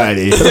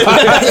Maserati.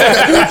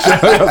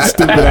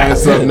 Stupid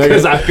ass up, nigga.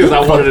 Because I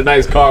wanted a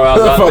nice car. I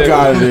was out Fuck there.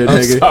 out of there,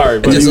 nigga. I'm sorry,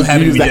 but You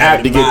use the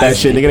app to get that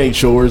shit, nigga. It ain't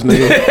yours,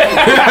 nigga.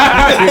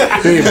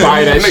 You ain't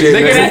buy that shit,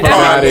 nigga.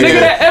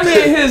 That Emmy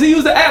ain't his. He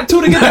used the app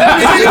too to get the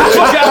Emmy.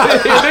 Fuck out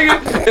of here,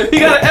 nigga. If he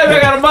got an Emmy, I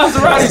got a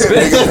Maserati,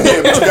 bitch.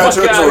 Yeah, but you got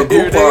yours on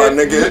Groupon,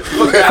 nigga.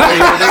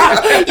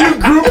 You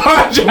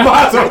Groupon your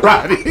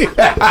Maserati.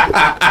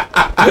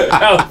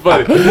 That was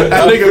funny.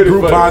 That nigga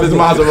Groupon his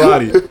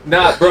Maserati.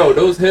 Nah, bro,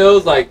 those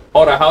hills, like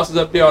all the houses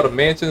up there, all the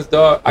mansions,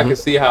 dog. I can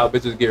see how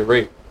bitches get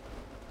raped.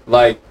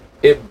 Like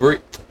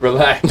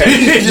relax.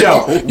 You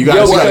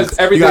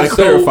gotta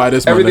clarify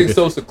this. Everything's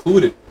so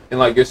secluded, and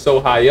like you're so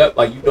high up,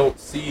 like you don't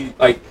see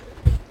like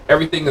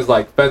everything is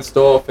like fenced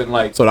off and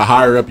like. So the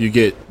higher up you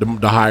get,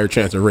 the higher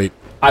chance of rape.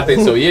 I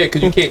think so, yeah,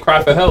 because you can't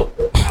cry for help.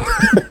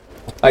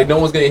 Like no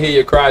one's gonna hear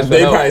your cries for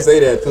help. They probably say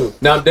that too.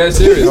 Now I'm dead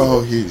serious. Oh,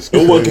 he's.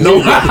 No one can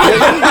know.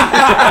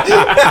 I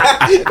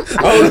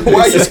don't know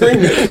why you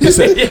screaming.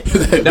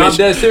 Now I'm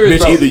dead serious,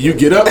 Bitch, bro. either you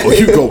get up or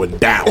you going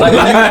down.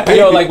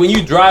 Like when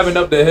you driving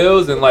up the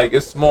hills and like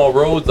it's small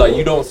roads, like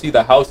you don't see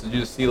the houses,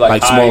 you just see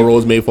like small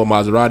roads made for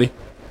Maserati.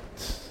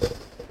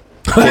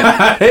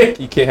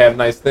 You can't have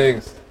nice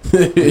things.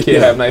 You can't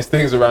have nice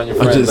things around your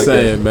friends. I'm just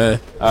saying,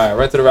 man. All right,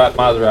 rent to the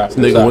Maserati.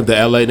 Nigga went to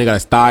LA, nigga got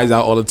his thighs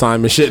out all the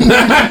time and shit. You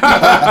got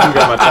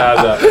my thighs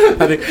out.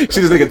 I think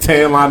she just nigga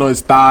tan line on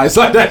his thighs.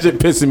 Like that shit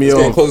pissing me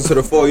Getting off. closer to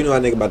the fall, you know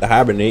that nigga about to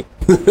hibernate.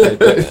 You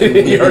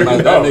already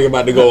That know. nigga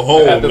about to go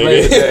home,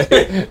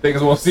 nigga.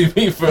 Niggas won't see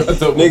me for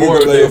until Niggas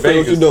Memorial like, Day in what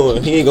you Vegas.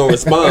 doing? He ain't gonna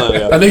respond.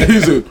 I think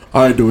he's like,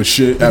 I ain't doing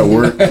shit at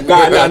work.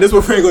 Nah, this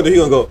what Frank gonna do. He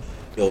gonna go,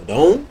 yo,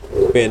 Dome?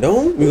 Van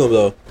Dome? We gonna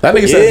go. That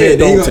nigga said Van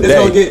Dome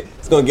today.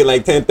 It's gonna get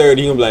like 10:30.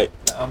 He gonna be like,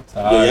 I'm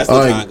yeah, tired. y'all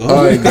still trying to go. I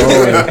ain't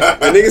going.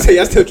 The nigga say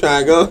y'all still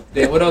trying to go.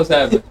 Damn, what else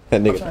happened? That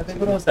I'm nigga. trying to think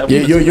what else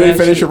happened. Yeah, you ain't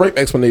finished your rape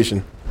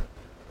explanation.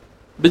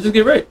 Bitches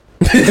get raped.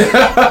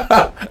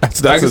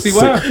 That's I can see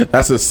why.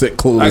 That's a sick I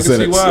closing can see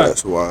sentence. why.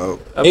 That's wild.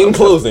 In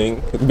closing,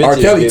 R.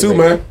 bitches Kelly get too, raped.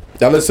 man.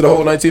 Y'all listen to the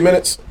whole 19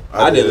 minutes?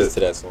 I did listen to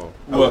that song.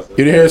 What? You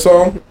didn't hear his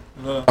song?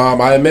 No.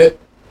 I admit.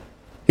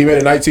 He made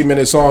a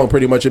 19-minute song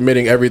pretty much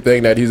admitting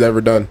everything that he's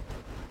ever done.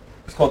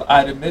 It's called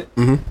I'd Admit?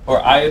 Or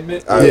I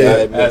Admit?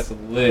 Yeah. That's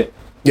lit.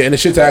 Yeah, and the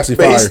shit's actually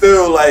But fire. he's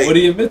still like. What do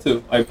you admit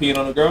to? Like peeing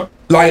on a girl?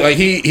 Like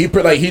he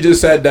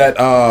just said that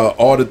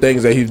all the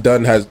things that he's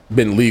done has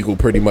been legal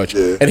pretty much.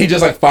 Yeah. And he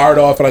just like fired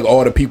off like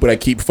all the people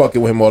that keep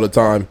fucking with him all the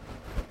time.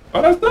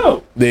 Oh, that's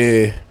dope.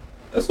 Yeah.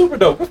 That's super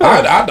dope. Good for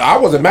him. I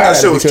wasn't mad That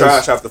at shit it was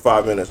because, trash after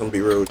 5 minutes. I'm gonna be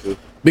real with you.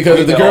 because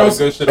if the Take all girls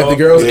the good shit off.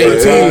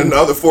 18, And the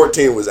other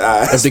 14 was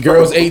ass. if the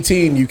girl's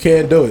 18, you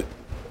can't do it.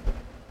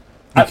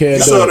 You can't You do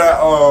saw it. that?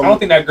 I don't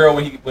think that girl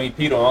when he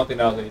peed on, I don't think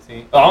that was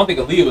 18. Oh, I don't think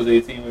Aaliyah was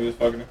 18 when he was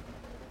fucking her.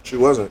 She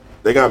wasn't.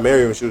 They got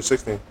married when she was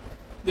 16.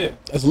 Yeah.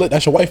 That's lit.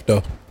 That's your wife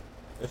though.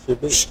 That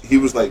shit big. He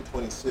was like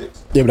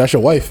 26. Yeah, but that's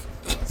your wife.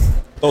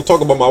 Don't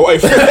talk about my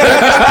wife. That's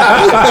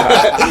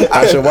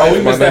your Oh, we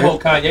wife, my missed that nigga. whole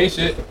Kanye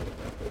shit.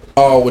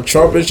 Oh, with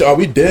Trump and shit. Oh,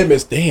 we did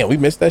miss. Damn, we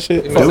missed that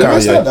shit. Did we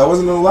miss that? That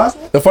wasn't in the last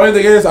one? The funny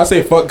thing is, I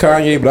say fuck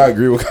Kanye, but I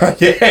agree with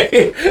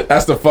Kanye.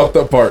 That's the fucked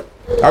up part.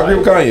 I agree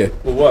with Kanye.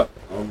 Well, what?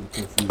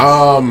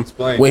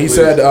 Explain, when he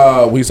said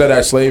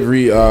that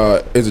slavery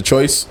is a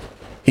choice,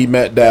 he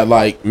meant that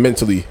like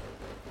mentally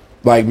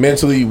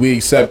we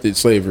accepted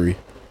slavery.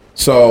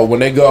 So when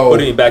they go, What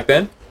do you mean back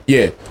then?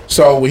 Yeah.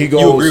 So when he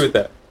goes, You agree with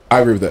that? I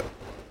agree with that.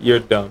 You're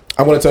dumb.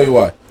 I'm gonna tell you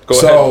why. Go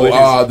so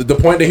ahead, the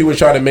point that he was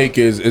trying to make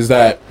is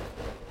that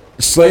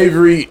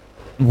slavery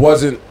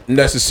wasn't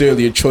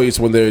necessarily a choice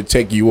when they're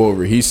taking you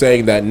over. He's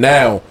saying that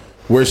now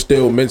we're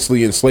still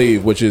mentally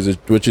enslaved, which is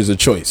a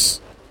choice,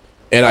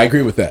 and I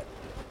agree with that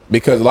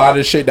because a lot of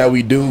the shit that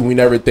we do, we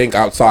never think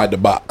outside the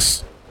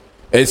box.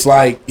 It's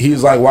like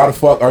he's like, why the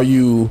fuck are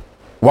you?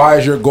 Why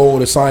is your goal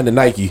to sign to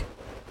Nike?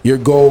 Your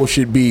goal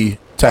should be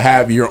to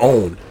have your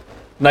own.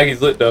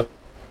 Nike's lit though.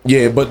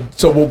 Yeah, but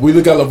so we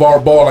look at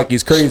LeVar Ball like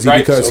he's crazy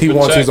because he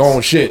wants his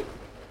own shit.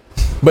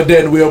 But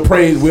then we'll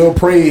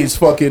praise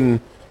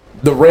fucking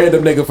the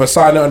random nigga for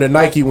signing under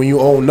Nike when you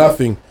own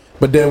nothing.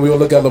 But then we'll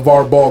look at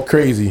LeVar Ball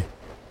crazy.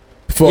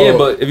 Yeah,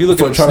 but if you look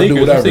at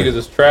the sneakers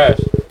is trash.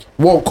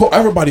 Well,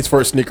 everybody's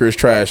first sneaker is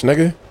trash,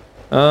 nigga.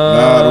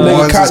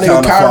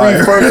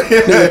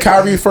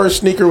 Kyrie's first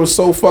sneaker was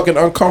so fucking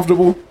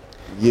uncomfortable.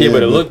 Yeah,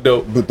 but it looked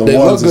dope. But they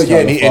look good,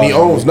 yeah, and he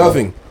owns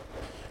nothing.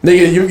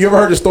 Nigga, you ever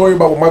heard the story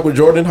about Michael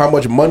Jordan? How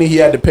much money he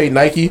had to pay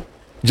Nike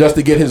just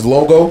to get his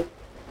logo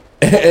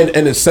and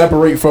to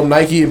separate from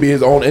Nike and be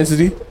his own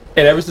entity?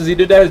 And ever since he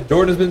did that,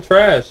 Jordan's been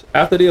trash.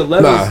 After the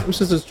 11s, it's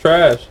just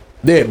trash.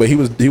 Yeah, but he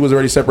was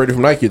already separated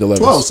from Nike at the 11s.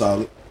 12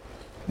 solid.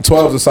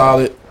 12's a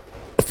solid.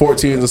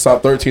 14's a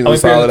solid. 13's a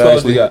solid.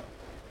 Actually,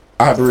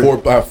 I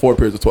have four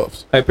pairs of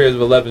 12s. How many pairs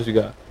of 11s you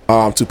got?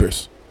 2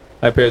 pairs.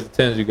 How many pairs of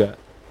 10s you got?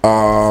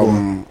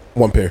 1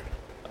 pair.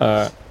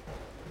 Well,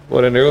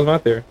 then there goes my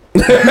theory. I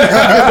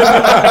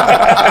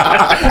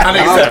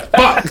think he said,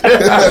 fuck.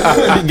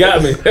 You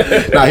got me.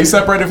 Nah, he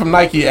separated from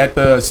Nike at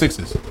the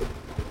 6s.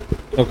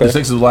 Okay. The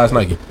 6s was last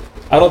Nike.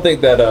 I don't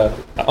think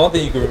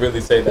you can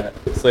really say that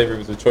slavery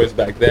was a choice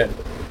back then.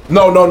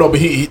 No, but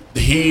he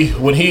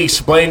when he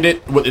explained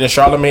it in the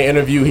Charlamagne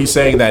interview, he's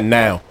saying that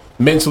now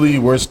mentally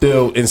we're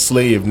still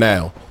enslaved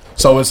now.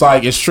 So it's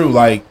like it's true,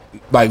 like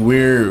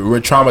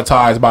we're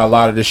traumatized by a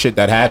lot of the shit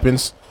that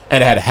happens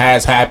and that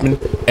has happened,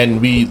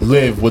 and we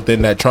live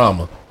within that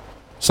trauma.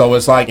 So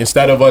it's like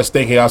instead of us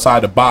thinking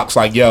outside the box,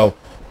 like yo,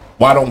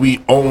 why don't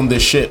we own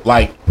this shit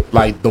like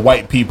the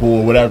white people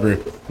or whatever?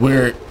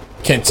 We're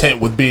content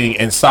with being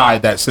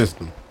inside that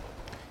system,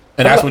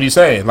 and that's what he's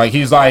saying. Like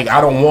he's like, I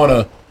don't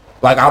wanna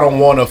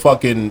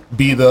fucking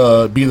be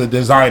the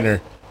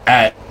designer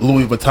at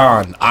Louis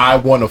Vuitton. I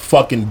wanna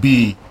fucking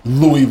be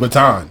Louis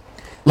Vuitton.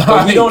 Like,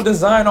 but he don't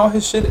design all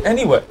his shit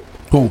anyway.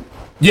 Who?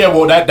 Yeah,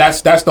 well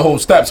that's the whole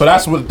step. So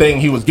that's what the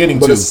thing he was getting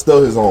to. But it's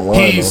still his own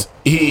line.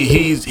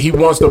 He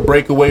wants to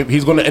break away.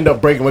 He's going to end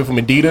up breaking away from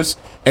Adidas,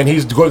 and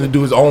he's going to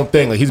do his own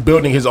thing. Like he's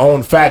building his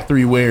own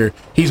factory where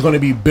he's going to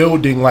be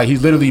building, like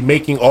he's literally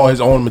making all his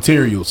own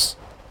materials.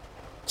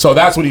 So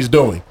that's what he's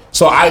doing.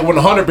 So I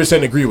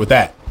 100% agree with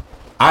that.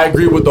 I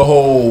agree with the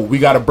whole we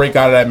got to break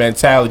out of that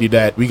mentality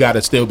that we got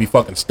to still be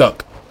fucking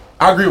stuck.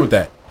 I agree with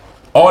that.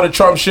 All the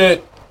Trump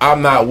shit,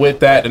 I'm not with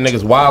that. The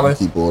nigga's wildin'.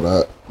 Keep all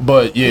that.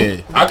 But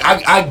yeah,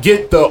 I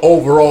get the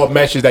overall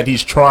message that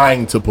he's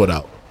trying to put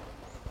out.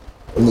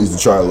 He needs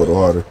to try a little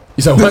harder.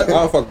 You said what? I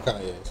don't fuck with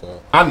Kanye, so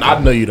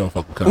I know you don't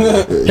fuck with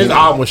Kanye. His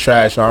album was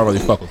trash, so I don't really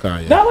fuck with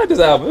Kanye. No, I like this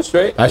album. It's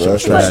straight. That shit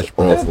was trash,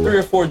 bro. There's 3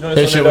 or 4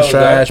 joints. His shit was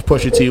trash.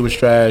 Pusha T was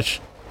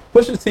trash.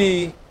 Pusha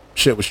T.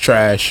 Shit was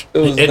trash.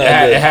 It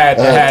had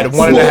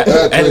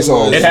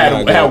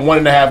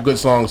 1.5 good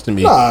songs to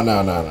me. Nah.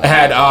 It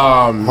had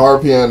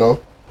Hard Piano.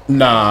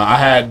 Nah, I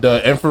had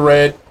the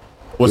Infrared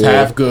was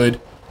half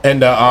good,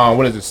 and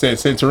what is it?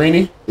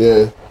 Santorini.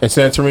 Yeah. And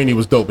Santorini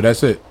was dope, but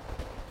that's it.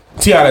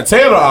 Tiana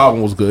Taylor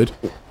album was good.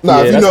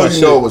 Nah, if you know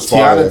it was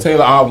fire. Tiana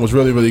Taylor album was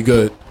really, really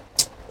good.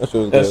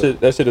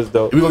 That shit is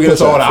dope. We gonna get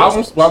into all the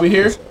albums while we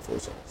here.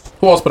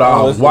 Who else put out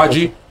albums?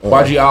 YG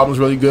album's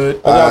really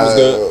good.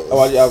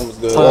 YG album was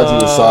good.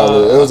 YG was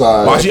solid. It was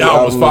alright. YG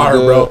album was fire,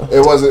 bro.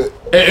 It wasn't.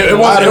 It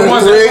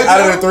wasn't.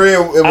 Out of the 3,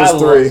 it was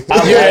 3.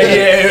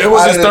 Yeah. It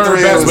was his third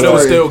best, but it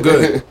was still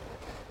good.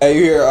 Hey,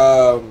 you hear?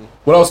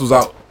 What else was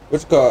out?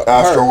 What's it called?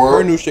 Astro World.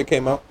 Her new shit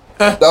came out.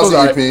 That was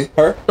an EP.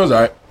 Her? It was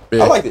alright.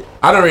 Yeah. I liked it.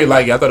 I didn't really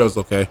like it. I thought it was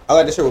okay. I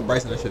like the shit with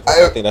Bryson and shit.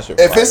 I think that shit.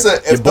 If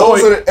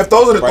those are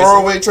the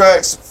throwaway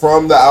tracks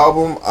from the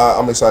album,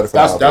 I'm excited for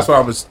that. That's what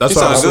I was. That's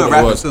what I was saying.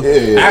 It was.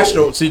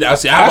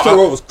 Yeah. Astro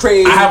World was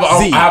crazy. I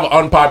have an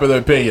unpopular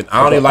opinion.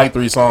 I only like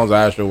 3 songs of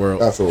Astro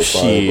World. Astro was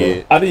fire,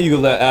 bro. I think you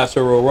can let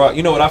Astro World rock.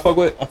 You know what I fuck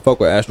with? I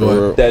fuck with Astro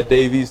World. That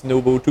Dave East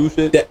Noble 2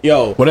 shit.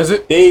 What is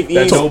it? Dave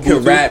East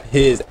can rap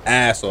his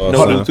ass off.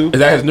 Noble 2? Is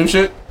that his new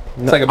shit?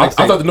 It's like a I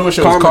thought the newest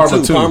shit was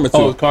Karma 2. Karma 2.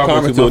 Oh,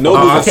 Karma 2. No,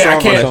 I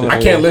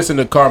can't listen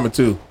to Karma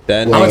 2.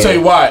 I'm gonna tell you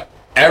why.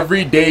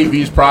 every Dave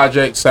East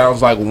project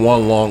sounds like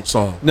one long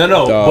song. No,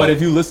 Dog. but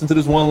if you listen to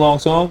this one long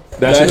song,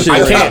 that shit I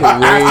can't.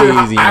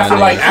 crazy, After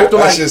That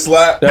like shit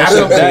slap. That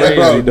shit crazy,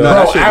 dog. bro,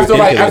 That shit after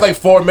ridiculous. like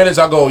 4 minutes,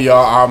 I go, yo,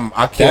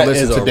 I can't That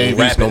listen is to a Dave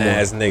East no rapping more.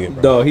 ass nigga,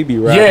 bro. Dog, he be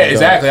rapping. Yeah, dog.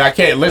 exactly. I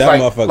can't listen That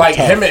like motherfucker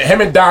tough.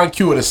 him and Don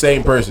Q are the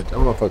same person. That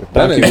motherfucker.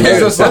 That nigga It's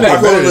just like, I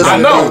couldn't listen I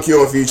to know. Don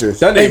Q on features.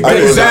 That nigga- I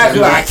couldn't Exactly.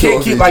 listen to Like, I Don Q can't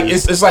on keep like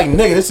features. it's like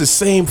nigga, it's the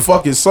same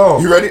fucking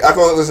song. You ready? I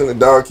can't listen to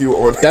Don Q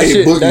on That a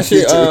shit, Boogie that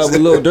shit features.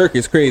 with Lil Durk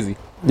is crazy.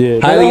 Yeah,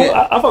 Highly-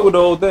 I fuck with the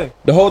whole thing.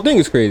 The whole thing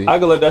is crazy. I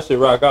could let that shit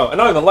rock out. And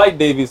I don't even like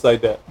Davies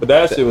like that, but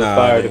that shit was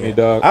fire to me,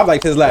 dog. I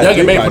like his last. Young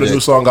and May put a projects. new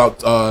song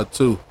out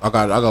too. I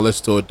gotta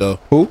listen to it though.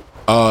 Who?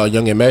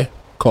 Young and May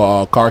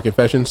called Car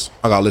Confessions.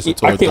 I gotta listen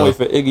to I it can't though. wait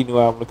for Iggy new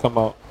album to come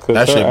out. 'Cause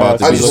That her shit about ass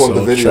to I be is just want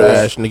so the videos.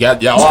 trash.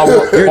 Nigga, yeah, all I You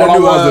heard all I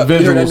that want new, is the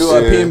you heard that new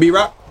visuals. P&B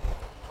Rock?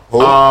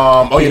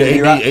 Oh yeah, the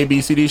P&B Rock?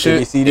 ABCD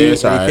shit. ABCD. Yeah,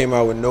 it's He alright. came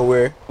out with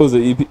Nowhere. What was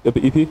it,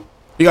 EP?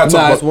 You gotta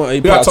Nah, talk it's one- about, he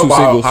you gotta put talk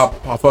out two about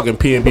singles. how fucking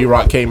P&B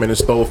Rock came in and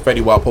stole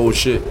Fetty Wap whole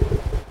shit.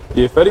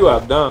 Yeah, Fetty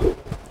Wap done.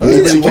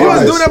 He was doing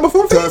that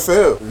before? Couldn't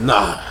fail.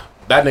 Nah,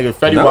 that nigga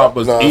Fetty Wap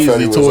was Nah,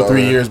 easily Fetty 2 or was 3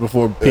 alright. years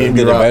before He P&B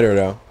did it Rock. better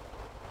though.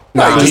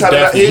 Nah, He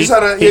just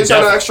had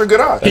an extra good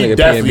eye. He That nigga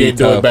definitely P&B ain't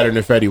doing tough. better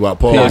than Fetty Wap.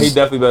 Pause. Nah, he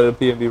definitely better than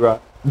P&B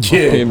Rock.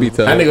 Yeah, P&B tough.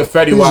 that nigga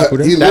Fetty Wap.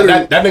 He literally-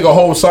 That nigga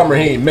whole summer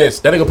he ain't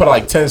missed. That nigga put out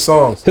like 10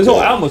 songs. His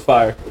whole album was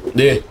fire.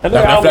 Yeah, That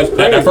nigga album was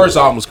that crazy. first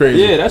album was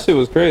crazy. Yeah, that shit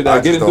was crazy. I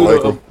Like, just getting don't through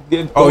like the. him.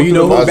 Getting Oh, you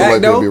know I who just back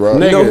like though? P&B Rock. You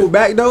know Nigga. who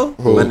back though?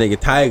 Who? My nigga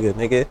Tiger,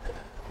 nigga.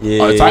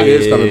 Yeah, Oh, Tiger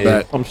is coming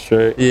back. I'm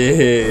straight.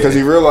 Yeah, Because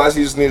he realized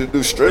he just needed to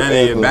do strip that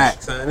nigga vocals.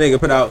 back, son. That nigga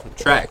put out some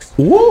tracks.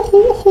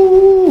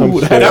 Woo-hoo-hoo.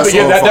 That That's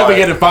beginning, on that fire.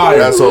 beginning fire.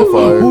 That's on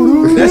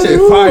fire. That shit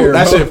fire.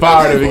 That bro. shit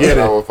fire at the That's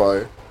beginning. on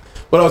fire.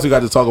 What else we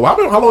got to talk about?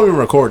 How long we been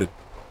recording?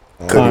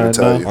 Couldn't even I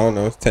tell know. I you. don't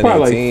know. It's 10, Probably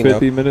like 18,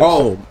 50 though. minutes.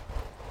 Oh,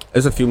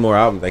 there's a few more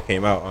albums that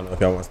came out. I don't know if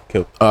y'all want to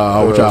kill. Which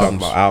talking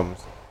albums? about albums.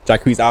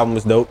 Jacquees album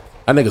was dope.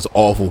 That nigga's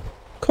awful.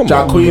 Come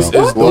Jacquees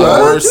on, is the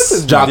What? worst. This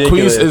is Jacquees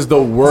ridiculous. is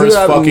the worst Dude,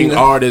 I fucking mean,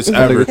 artist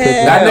ever. nigga picked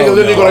That nigga Hell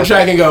literally go no. to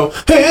track and go.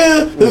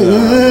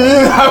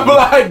 I'm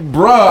like,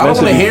 bruh, I don't That want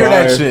to shit hear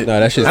that fire. shit. Nah,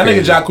 that shit's That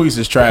nigga crazy. Jacquees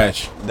is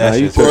trash. That Nah,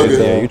 you shit's took it, crazy.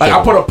 though. You Like I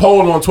took put a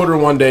poll on Twitter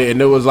one day and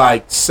there was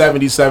like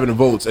 77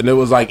 votes and there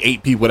was like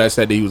 8 people that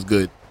said that he was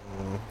good.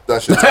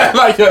 That shit.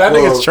 Like yo, that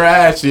Well, nigga's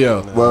trash,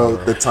 yo. Well,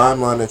 the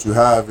timeline that you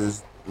have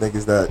is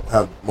niggas that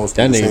have most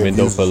That of the nigga same been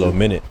dope views for a as little you.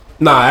 minute.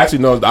 Nah, actually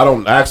no, I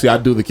don't. Actually, I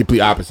do the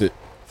complete opposite.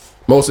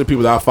 Most of the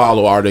people that I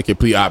follow are the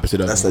complete opposite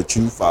of That's me. that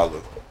you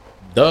follow.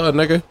 Duh,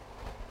 nigga.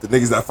 The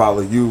niggas that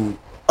follow you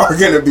are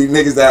gonna be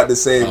niggas that have the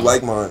same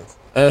like minds.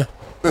 Eh,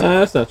 Nah,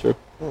 that's not true.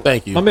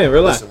 thank you. My man,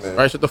 relax. Listen, man.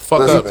 All right, shut the fuck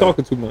Listen, up. You're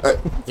talking too much.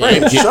 Hey,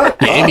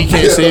 shut Your Emmy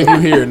can't save you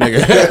here,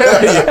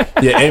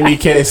 nigga. Your Emmy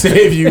can't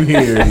save you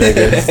here,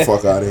 nigga.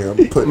 Fuck out of here. I'm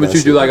putting I'm gonna that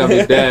treat you shit. like I'm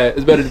your dad.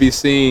 It's better to be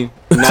seen,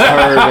 not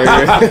heard.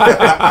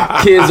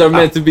 Nigga. Kids are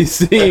meant to be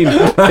seen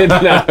and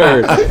not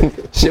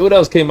heard. Shit, what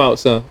else came out,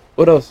 son?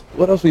 What else?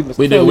 What else we missed?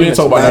 We didn't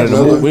talk about none of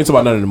the we didn't talk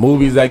about none of the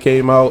movies that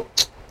came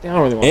out. I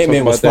don't really want to talk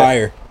Ant-Man about was that.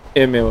 fire.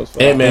 Ant-Man was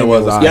fire. Ant-Man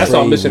was was- alright. Yeah, I saw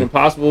crazy. Mission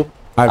Impossible.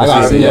 I gotta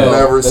haven't see seen it. it. I've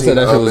never They said seen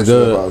that shit was Mission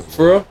good. Impossible.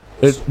 For real?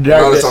 It's Not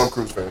a they're Tom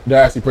Cruise fan.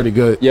 actually pretty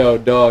good. Yo,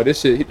 dog, this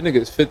shit. The nigga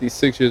is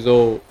 56 years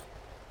old,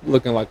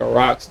 looking like a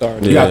rock star.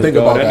 You gotta think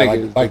Dog, about that.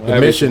 nigga is Like doing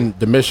everything.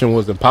 the mission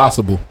was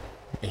impossible.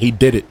 And he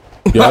did it.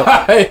 Yup.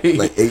 Like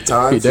 8 He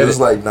times. did It was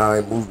it. like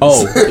 9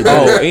 movies.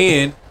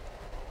 And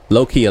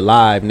low key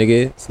alive,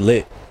 nigga. It's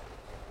lit.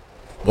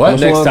 What?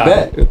 Next one time.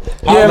 bet. I'm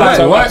not like,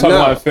 talking, what? I'm talking No.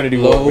 about Infinity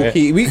War, Low man.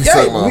 key. We He's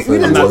talking about we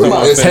Infinity not War. talking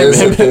about It's- Him, it's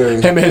him, okay.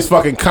 him and his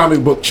fucking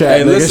comic book chat,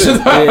 Hey, nigga. listen.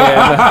 Shut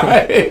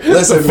Yeah,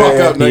 Listen, the fuck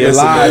man. up, nigga. He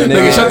alive, Nigga,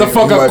 nigga. shut the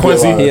fuck You might up, be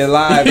Quincy. alive. He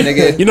alive,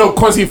 nigga. You know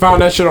Quincy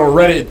found that shit on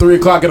Reddit at 3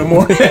 o'clock in the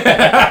morning.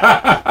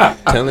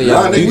 Telling Nah,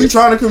 y'all nigga, we niggas.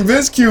 trying to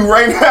convince Q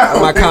right now.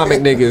 My man.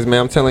 comic niggas,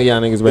 man. I'm telling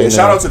y'all niggas right Yeah, now.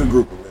 shout out to the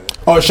group, man.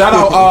 Oh, shout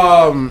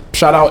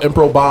out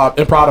Improv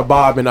to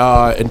Bob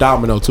and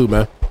Domino too,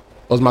 man.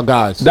 Those my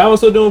guys. that was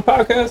still doing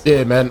podcast.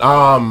 Yeah, man.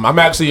 I'm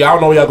actually, I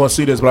don't know when y'all gonna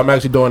see this, but I'm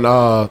actually doing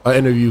an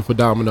interview for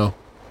Domino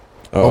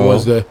on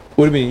Wednesday.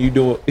 What do you mean? You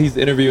doing? He's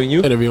interviewing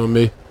you? Interviewing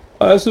me.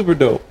 Oh, that's super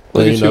dope.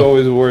 Look Yeah, at you you know.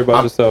 always worried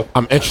about yourself.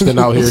 I'm interested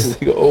out here. This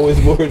nigga always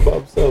worried about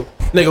himself.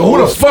 Nigga, who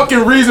the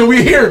fucking reason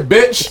we here,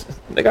 bitch?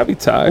 Nigga, I be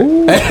tired.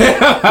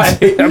 I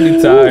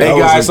be tired. Hey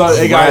was guys,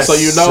 aggressive.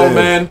 so you know,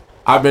 man,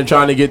 I've been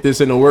trying to get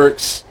this in the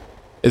works.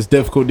 It's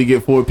difficult to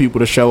get 4 people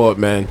to show up,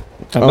 man.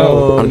 I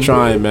know. I'm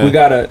trying, man. We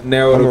gotta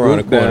narrow I'm the around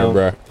the group down.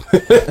 corner, bro.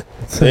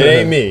 It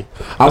ain't me.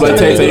 I'm like,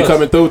 Tay, Hey, you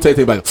coming through? Tay,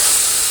 like,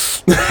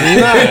 Nah,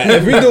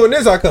 if we doing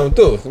this, I come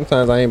through.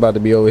 Sometimes I ain't about to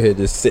be over here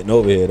just sitting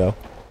over here though.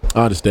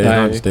 I understand, I Hey.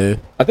 understand.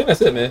 I think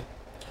that's it, man.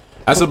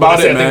 That's about I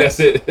it, think man. that's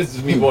it. This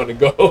is me wanting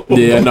to go.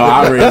 Yeah, no,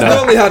 I already That's know.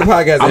 normally how the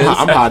podcast I'm ends.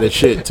 hot as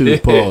shit too.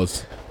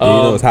 Pause. Yeah,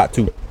 you know it's hot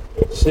too.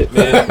 Shit,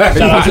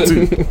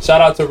 man.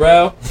 Shout out to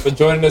Rel for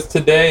joining us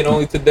today and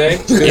only today.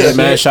 Yeah,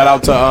 man. Shout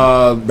out to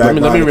let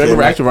me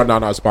Cable. actually run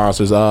down our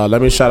sponsors.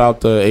 Let me shout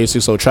out to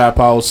A60 Trap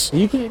House.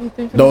 You get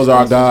anything? Those are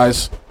our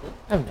guys.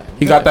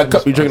 He got that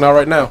cup you drinking out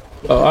right now.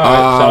 Oh, all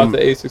right. Shout out to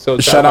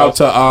A60.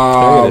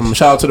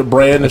 Shout out to the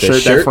brand, the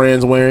shirt that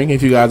Fran's wearing.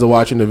 If you guys are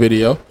watching the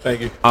video, thank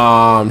you.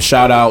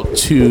 Shout out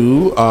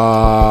to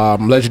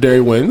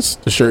Legendary Wins,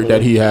 the shirt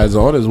that he has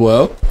on as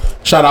well.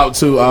 Shout out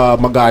to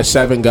my guy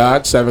Seven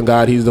God. Seven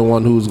God, he's the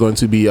one who's going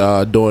to be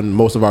doing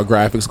most of our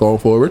graphics going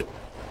forward.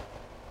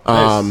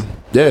 Nice.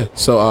 Yeah,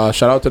 so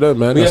shout out to them,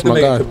 man. We That's have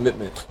to my make guy. a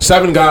commitment.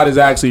 Seven God is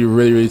actually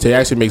really he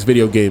actually makes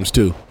video games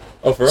too.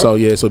 Oh, for real? So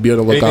yeah, so be on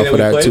the lookout Anything for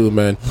that we that play? too,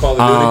 man.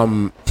 Call of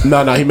Duty?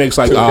 No, he makes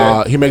like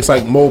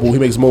mobile. He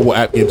makes mobile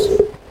app games.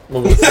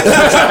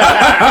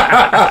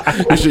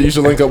 You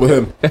should link up with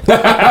him.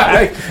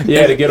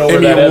 Yeah, to get over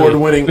Emmy that award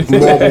Emmy. winning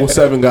mobile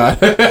 7 guy.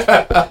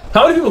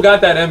 How many people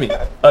got that Emmy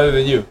other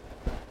than you?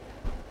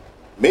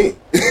 Me.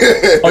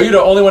 Are you the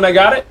only one that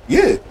got it?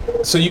 Yeah.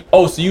 So you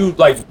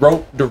like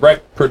wrote,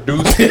 direct,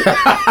 produced? Yo, do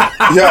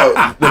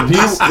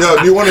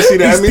you want to see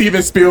the Emmy?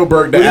 Steven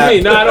Spielberg. What do you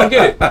mean? No, I don't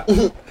get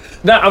it.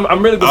 Nah,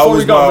 I'm really, before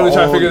we go, I'm really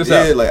trying to figure this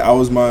out. Like I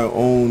was my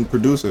own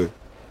producer.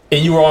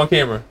 And you were on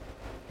camera.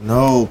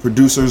 No,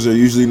 producers are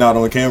usually not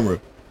on camera.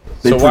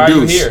 They So why are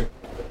you here?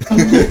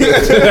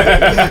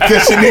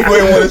 Because Shaniqua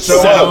didn't want to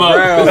show Set up.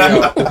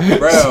 him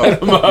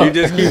Bro, you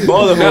just keep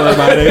balling for up.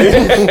 my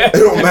nigga. It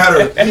don't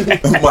matter.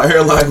 My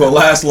hairline gonna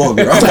last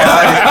longer. I'm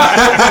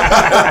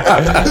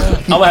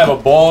gonna have a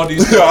baldy.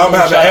 I'm gonna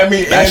have an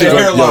Emmy and a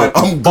hairline.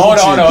 I'm Hold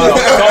Gucci. on.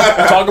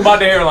 Talk about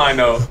the hairline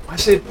though. My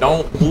shit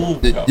don't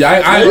move. Yo.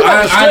 Yeah, I ain't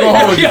gonna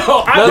hold you. I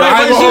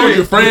ain't gonna hold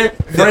you. Fran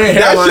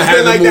hairline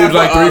hasn't moved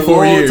like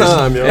 3-4 years.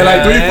 Time, yo. And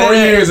like 3-4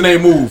 years and they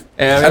move.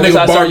 And That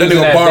nigga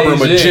barber a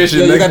magician.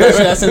 You got that Nigga.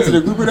 shit I sent to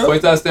the group though?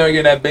 Wait till I start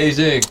getting that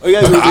Beijing. Oh,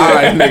 yeah,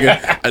 Alright, nigga,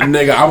 I'm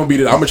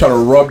gonna try to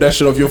rub that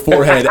shit off your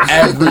forehead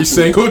every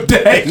single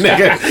day,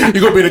 nigga.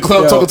 You gonna be in the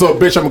club talking to a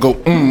bitch, I'm gonna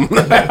go,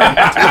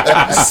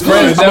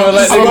 Friends never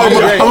let I'm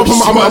niggas gonna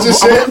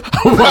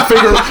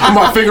put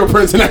my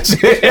fingerprints in that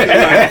shit.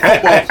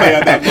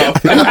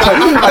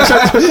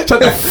 Shut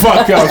the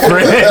fuck up,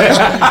 friend.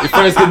 Your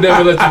friends can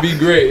never let you be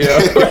great, yo.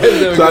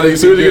 So as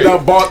soon as you get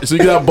that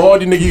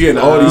baldy, nigga, you getting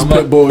all these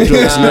pit bull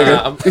jokes, nigga.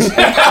 I'm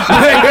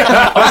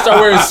gonna start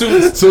wearing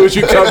suits. As soon as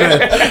you come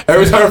in,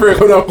 every time a friend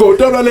come up, go,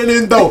 don't Kudo.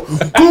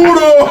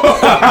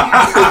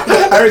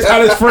 Every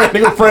time his friend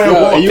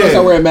walk You gonna start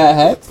in. wearing mad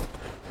hats?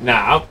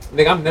 Nah,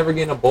 I'm never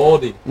getting a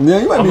baldy. Yeah,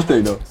 you might be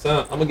straight though.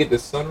 Son, I'm gonna get the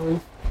sunroof.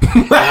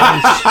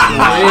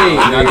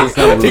 I'm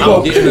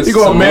straight. He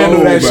gonna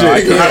manual that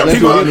shit.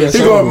 He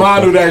gonna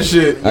manual that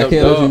shit. I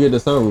can't let you get the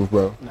sunroof,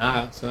 bro.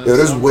 Nah, son. Yo,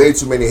 there's way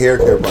too many hair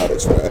care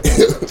products, man.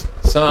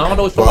 Son, I don't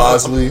know what you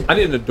Bosley. want. I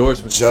need an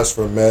endorsement. Just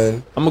for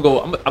men. I'm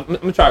gonna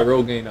try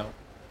Rogaine out.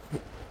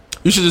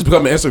 You should just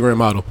become an Instagram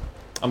model.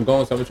 I'm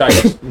going, so I'm gonna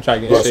try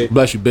get in shape.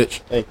 Bless you,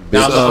 bitch. Thank you.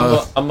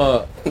 Now, I'm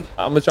gonna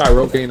try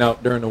Rogaine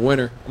out during the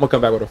winter. I'm gonna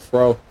come back with a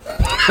fro.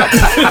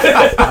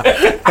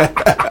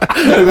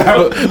 Look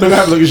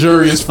how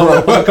luxurious,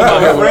 bro. Come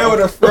out here Fran with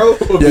a fro?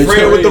 Yeah,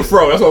 Fran with the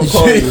fro. That's what I'm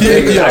calling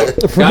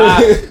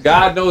you.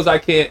 God knows I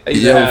can't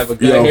either have a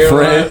good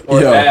hairline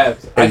or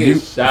abs. I If you,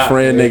 get shot.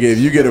 friend, nigga, if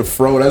you get a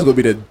fro, that's gonna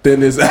be the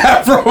thinnest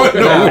afro in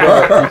the Nah,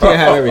 world. You can't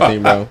have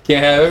everything, bro.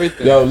 Can't have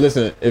everything. Yo,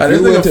 listen. If This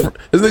you went to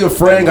nigga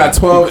Fran got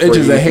 12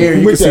 inches of hair.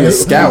 You can see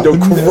his scalp. bro,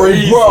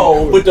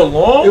 With the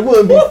long? it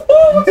wouldn't be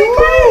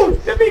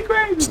That'd be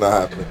crazy. It's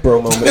not happening.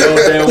 bro moment.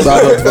 That's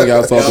what the fuck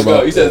y'all talking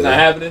about. You said it's not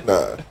happening?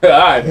 Nah.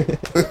 Alright.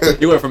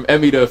 You went from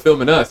Emmy to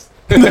filming us.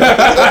 Looks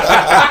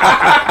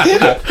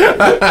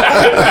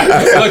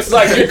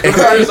like your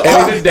career's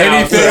on and down.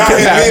 anything Yeah, can I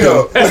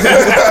happen.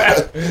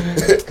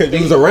 Cause he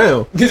was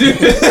around.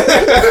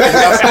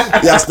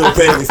 Y'all still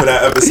paying me for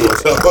that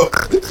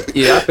episode.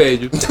 Yeah, I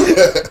paid you.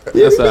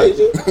 That's right.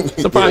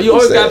 Sometimes you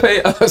always gotta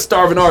pay a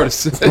starving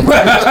artist. They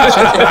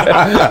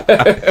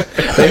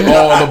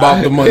all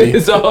about the money.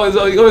 It's always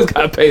you always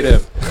gotta pay them.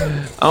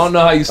 I don't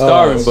know how you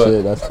starving, but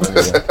shit, that's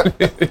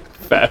funny.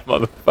 fat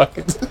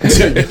motherfucker. This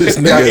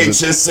I nigga ate is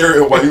shit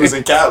cereal while he was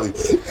in Cali.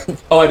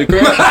 Oh, at the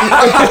crib. that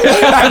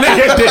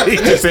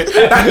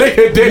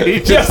nigga did. He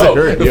just Yo,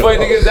 the funny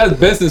thing is that's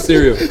Benson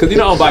cereal because you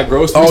know I don't buy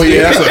groceries. Oh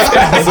yeah,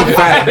 that's a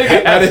fact.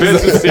 That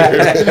Benson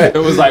cereal.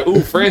 It was like, ooh,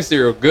 French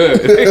cereal,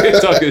 good.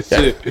 Talking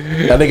shit.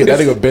 That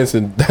nigga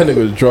Benson, that nigga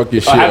was drunk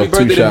as shit Happy on 2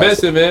 birthday to shots.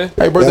 Benson, man.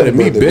 Happy birthday to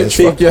me, Happy birthday,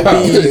 bitch. Fuck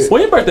yeah.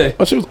 When your birthday?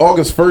 Oh, she was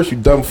August 1st, you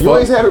dumb You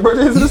always fuck. happy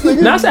birthday to this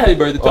nigga? No, I said happy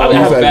birthday. I you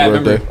have a said bad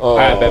happy memory. birthday.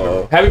 I have a bad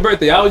memory. Happy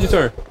birthday. How old you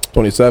turn?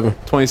 27.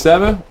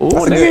 27? Ooh, a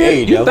nigga, good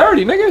age, you yo.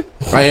 30, nigga.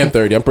 I am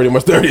 30. I'm pretty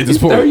much 30 at this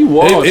point. 30, you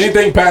washed.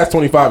 Anything past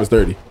 25 is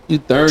 30. You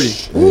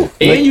 30.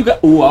 And you got,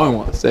 I don't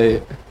want to say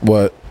it.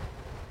 What?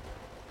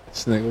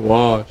 This nigga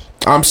wash.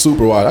 I'm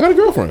super wild. I got a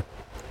girlfriend.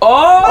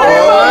 I'm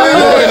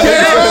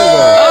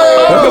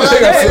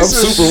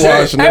super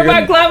washed,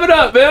 Everybody nigga. clap it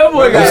up, man.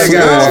 Boy, got a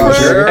super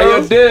washed, girlfriend. nigga. Hey,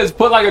 yo, Diz,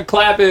 put like a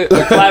clapping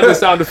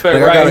sound effect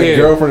Like, I right got a here.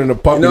 girlfriend and a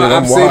puppy No, that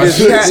I'm I'm saying this.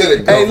 washed.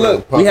 Hey,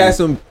 look, we had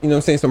some, you know what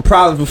I'm saying, some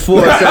problems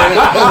before. So, but we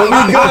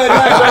good, like,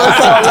 bro.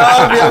 It's all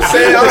love, you know what I'm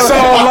saying? It's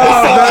all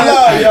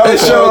love, man.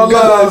 It's all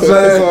love, It's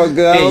man. all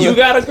good. Hey, you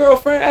got a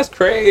girlfriend? That's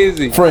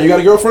crazy. Friend, you got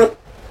a girlfriend?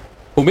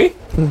 Who, me?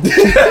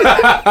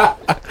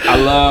 I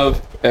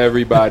love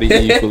everybody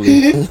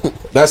equally.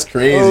 That's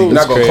crazy. You're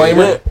not gonna claim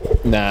her?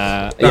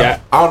 Nah. Yeah.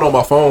 I don't know.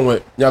 My phone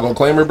went. Y'all gonna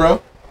claim her,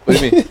 bro? What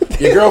do you mean?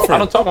 Your I girlfriend.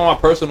 don't talk about my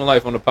personal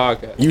life on the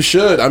podcast. You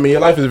should. I mean,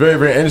 your life is very,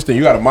 very interesting.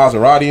 You got a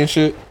Maserati and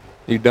shit.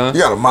 You done?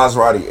 You got a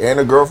Maserati and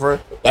a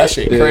girlfriend? That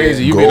shit Yeah.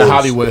 crazy. You been to Goals.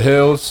 Hollywood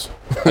Hills.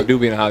 I do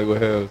be in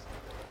Hollywood Hills.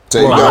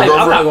 Say you My got a life, I'm not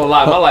girlfriend? gonna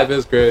lie, my life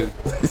is crazy.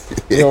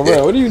 Yo,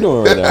 bro, what are you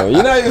doing right now?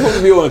 You're not even supposed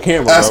to be on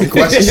camera, bro. Asking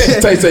questions.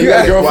 Say you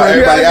got a Why girlfriend?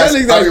 everybody Yeah, asks-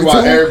 that nigga's I mean, why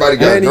asking everybody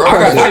got a and he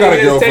girlfriend? I got a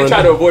They girlfriend.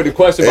 try to avoid the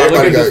question by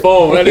Everybody looking at his got-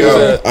 phone. That nigga Yo,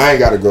 said, I ain't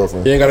got a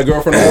girlfriend. You ain't got a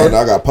girlfriend no And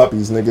more? I got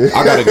puppies, nigga.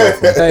 I got a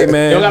girlfriend. Hey,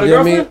 man. you don't got a you know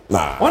what I mean? girlfriend?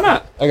 Nah. Why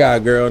not? I got a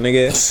girl,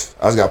 nigga.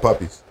 I just got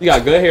puppies. You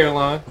got good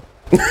hairline.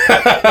 You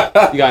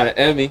got an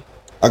Emmy.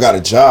 I got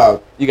a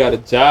job. You got a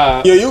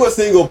job. Yo, you a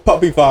single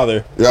puppy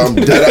father. Yeah, I'm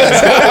dead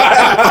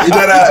ass. You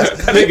dead ass.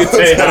 Nigga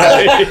say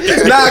hi.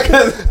 Nah,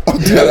 cause I'm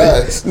dead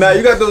ass. nah,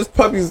 you got those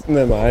puppies.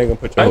 Never mind, I ain't gonna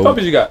put How your many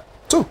puppies you got?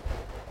 2.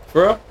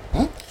 For real?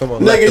 Come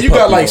on, let Nigga, the you got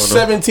puppy like on,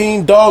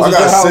 17 dogs I in your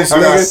got house, 6.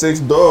 I got nigga. 6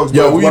 dogs.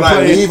 Yo, But we when I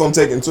playing- leave, I'm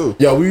taking 2.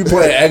 Yo, we be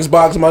playing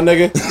Xbox, my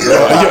nigga.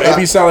 Yo, it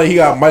be sound like he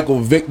got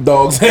Michael Vick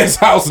dogs in his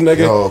house, nigga.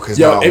 Yo, cause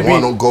now it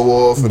one will go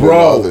off and then the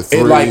bro, other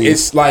 3.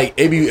 it's like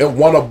it be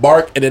one to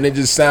bark and then it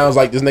just sounds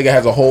like this nigga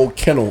has a whole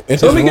kennel. In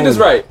So let his me get this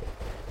room. right.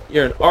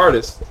 You're an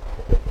artist.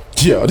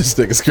 Yo, this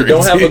nigga's crazy.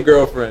 Don't have a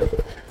girlfriend.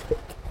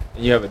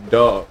 And you have a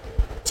dog.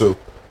 2.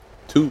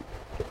 2.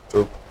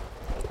 2.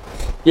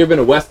 You ever been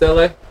to West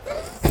LA?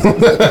 he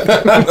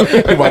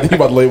about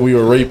to label you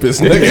a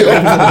rapist, nigga.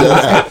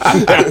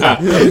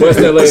 West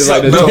LA is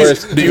like the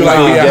tourist. Do you like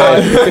being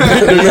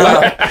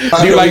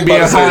high? Do you like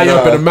being high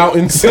up in the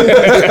mountains?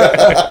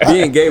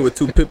 Being gay with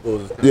 2 pit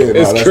bulls. Yeah, nah,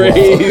 It's that's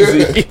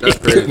crazy.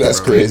 wild. That's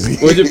crazy.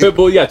 What's your pit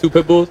bull? You got 2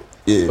 pit bulls?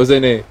 Yeah. What's their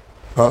name?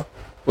 Huh?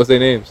 What's their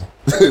names?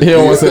 He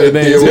don't want to say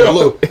their names. Theo and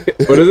Blue.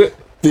 What is it?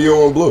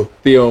 Theo and Blue.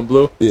 Theo and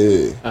Blue?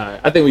 Yeah.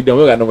 Alright, I think we done.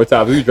 We don't got no more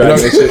topics. We You know,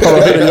 driving this shit.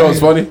 hold on, you know what's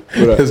funny?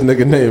 up? His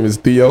nigga name is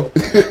Theo.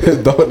 His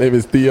dog name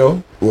is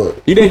Theo.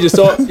 What? You named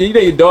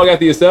your dog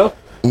after yourself?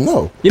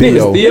 No. Your name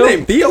is Theo. Theo? Your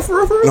name Theo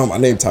for real? No, my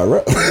name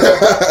Tyrell.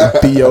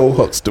 Theo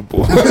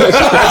Huxtable.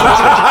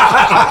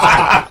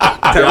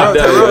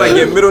 Tyrell, like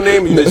your middle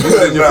name, you just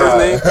use your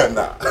first name?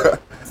 Nah.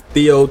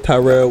 Theo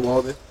Tyrell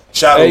Walden.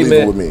 Shout out Hey, leave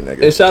man. it with me,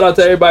 nigga. And shout out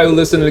to everybody who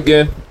listening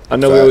again. I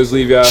know we Facts. always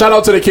leave y'all. Shout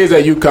out to the kids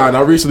at UConn.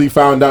 I recently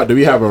found out that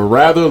we have a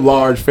rather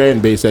large fan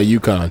base at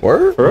UConn.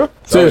 Word? For real?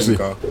 Seriously.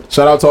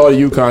 Shout out to all the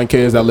UConn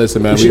kids that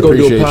listen, man. We We should go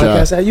do a appreciate y'all.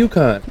 podcast at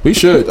UConn. We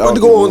should. Want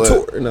to go on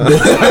tour? Nah.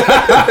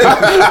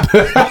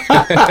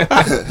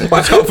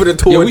 Watch out for the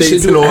tour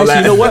dates and all that.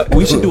 You know what?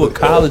 We should do a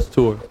college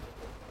tour.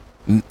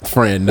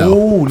 Friend, no.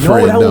 Ooh, no,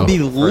 Friend, that would be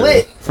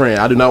lit. Friend,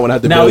 I do not want to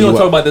have to Now bail we you gonna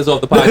talk up. about this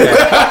off the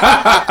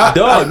podcast.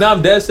 Dog, now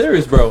I'm dead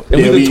serious, bro. And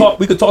Yeah,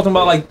 we could talk to them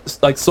about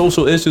like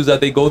social issues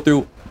that they go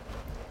through.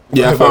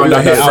 Yeah, I found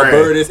out hit that.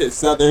 Albertus, hit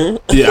Southern.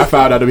 Yeah, I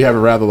found out that we have a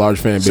rather large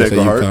fan base at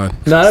Sacred Heart.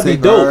 UConn. Nah, that'd be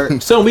Sacred dope.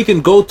 Heart. So we can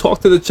go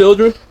talk to the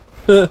children.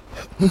 Yo,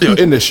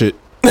 in this shit.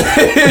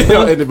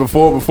 Yo, in the,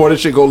 before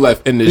this shit go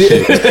left, in this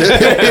shit.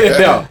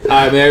 Yo, All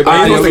right, man. Everybody, All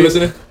right, thanks for yo,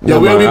 listening. yo,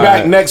 we'll be All back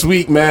right. next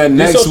week, man.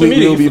 Your Next social week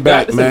media, we'll you be forgot.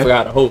 back, This nigga man.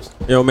 forgot to host.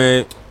 Yo,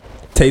 man.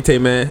 Tay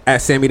man.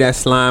 At Sammy That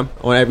Slime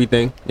on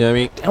everything. You know what I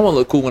mean? I want to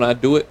look cool when I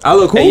do it. I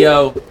look cool. Hey,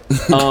 yo. Word,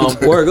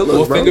 good looks,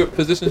 What bro. finger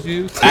positions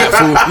you use? At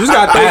food. You just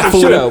gotta At throw some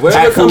food shit and- out. at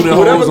Whatever food and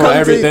whatever hoes on comes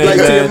everything, to, like,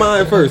 to your man.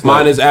 mind first.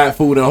 Mine man. is at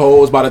Food and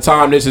Hoes. By the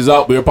time this is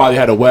up, we'll probably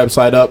have a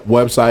website up.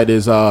 Website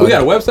is We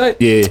got a website?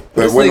 yeah.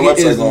 This when the nigga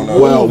website is going up?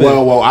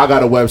 Well, I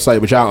got a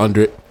website, but y'all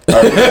under it. This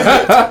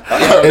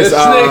It's,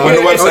 nigga- When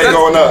the website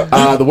going up?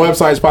 the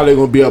website's probably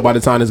gonna be up by the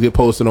time this get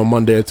posted on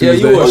Monday or Yeah,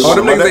 Tuesday. you was. Oh,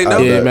 them niggas ain't know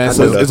Yeah, that. man. I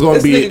So know it's that. gonna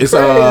This be. nigga It's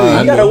crazy.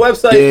 You got a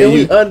website yeah, and we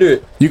you- under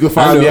it. You can I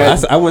find me know.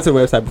 at. I went to the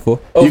website before.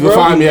 Oh, You can bro?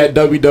 find me at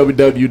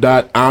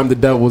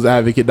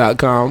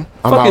www.imthedevilsadvocate.com.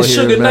 I'm Fucking out here,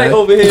 Sugar Knight man.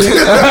 over here.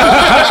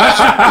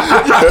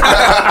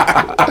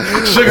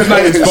 Sugar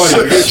Knight is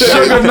funny.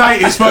 Sugar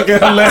Knight is fucking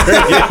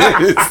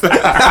hilarious.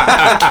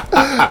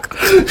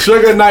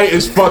 Sugar Knight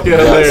is fucking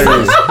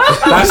hilarious.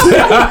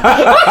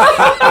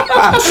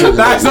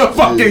 That's a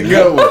fucking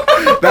good one.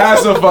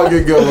 That's a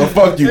fucking good one.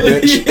 Fuck you,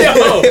 bitch.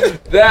 Yo,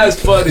 that's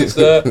funny,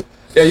 son.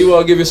 Yeah, you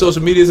want to give your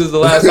social media since the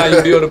last time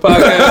you be on the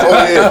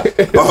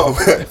podcast? Oh,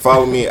 yeah.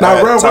 Follow me Now,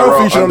 at real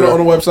Tyrell feature on the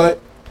under- website.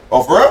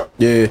 Oh, for real?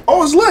 Yeah.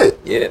 Oh, it's lit.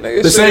 Yeah,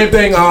 nigga. The same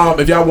thing.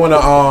 If y'all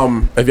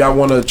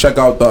wanna check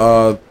out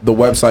the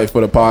website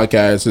for the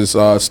podcast, it's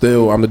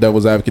still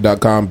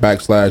I'mTheDevil'sAdvocate.com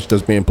 /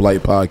 Just Being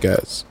Polite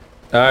podcast.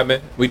 All right, man.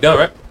 We done,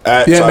 right?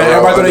 At Yeah, man. Tyrell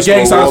Everybody on the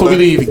gang sign before we _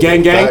 leave.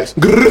 Gang, gang. Facts.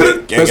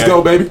 Grrrr. Let's gang.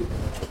 go, baby.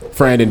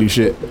 Fran didn't do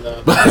shit.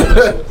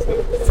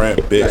 Friend,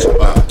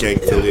 bitch, gang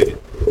affiliated.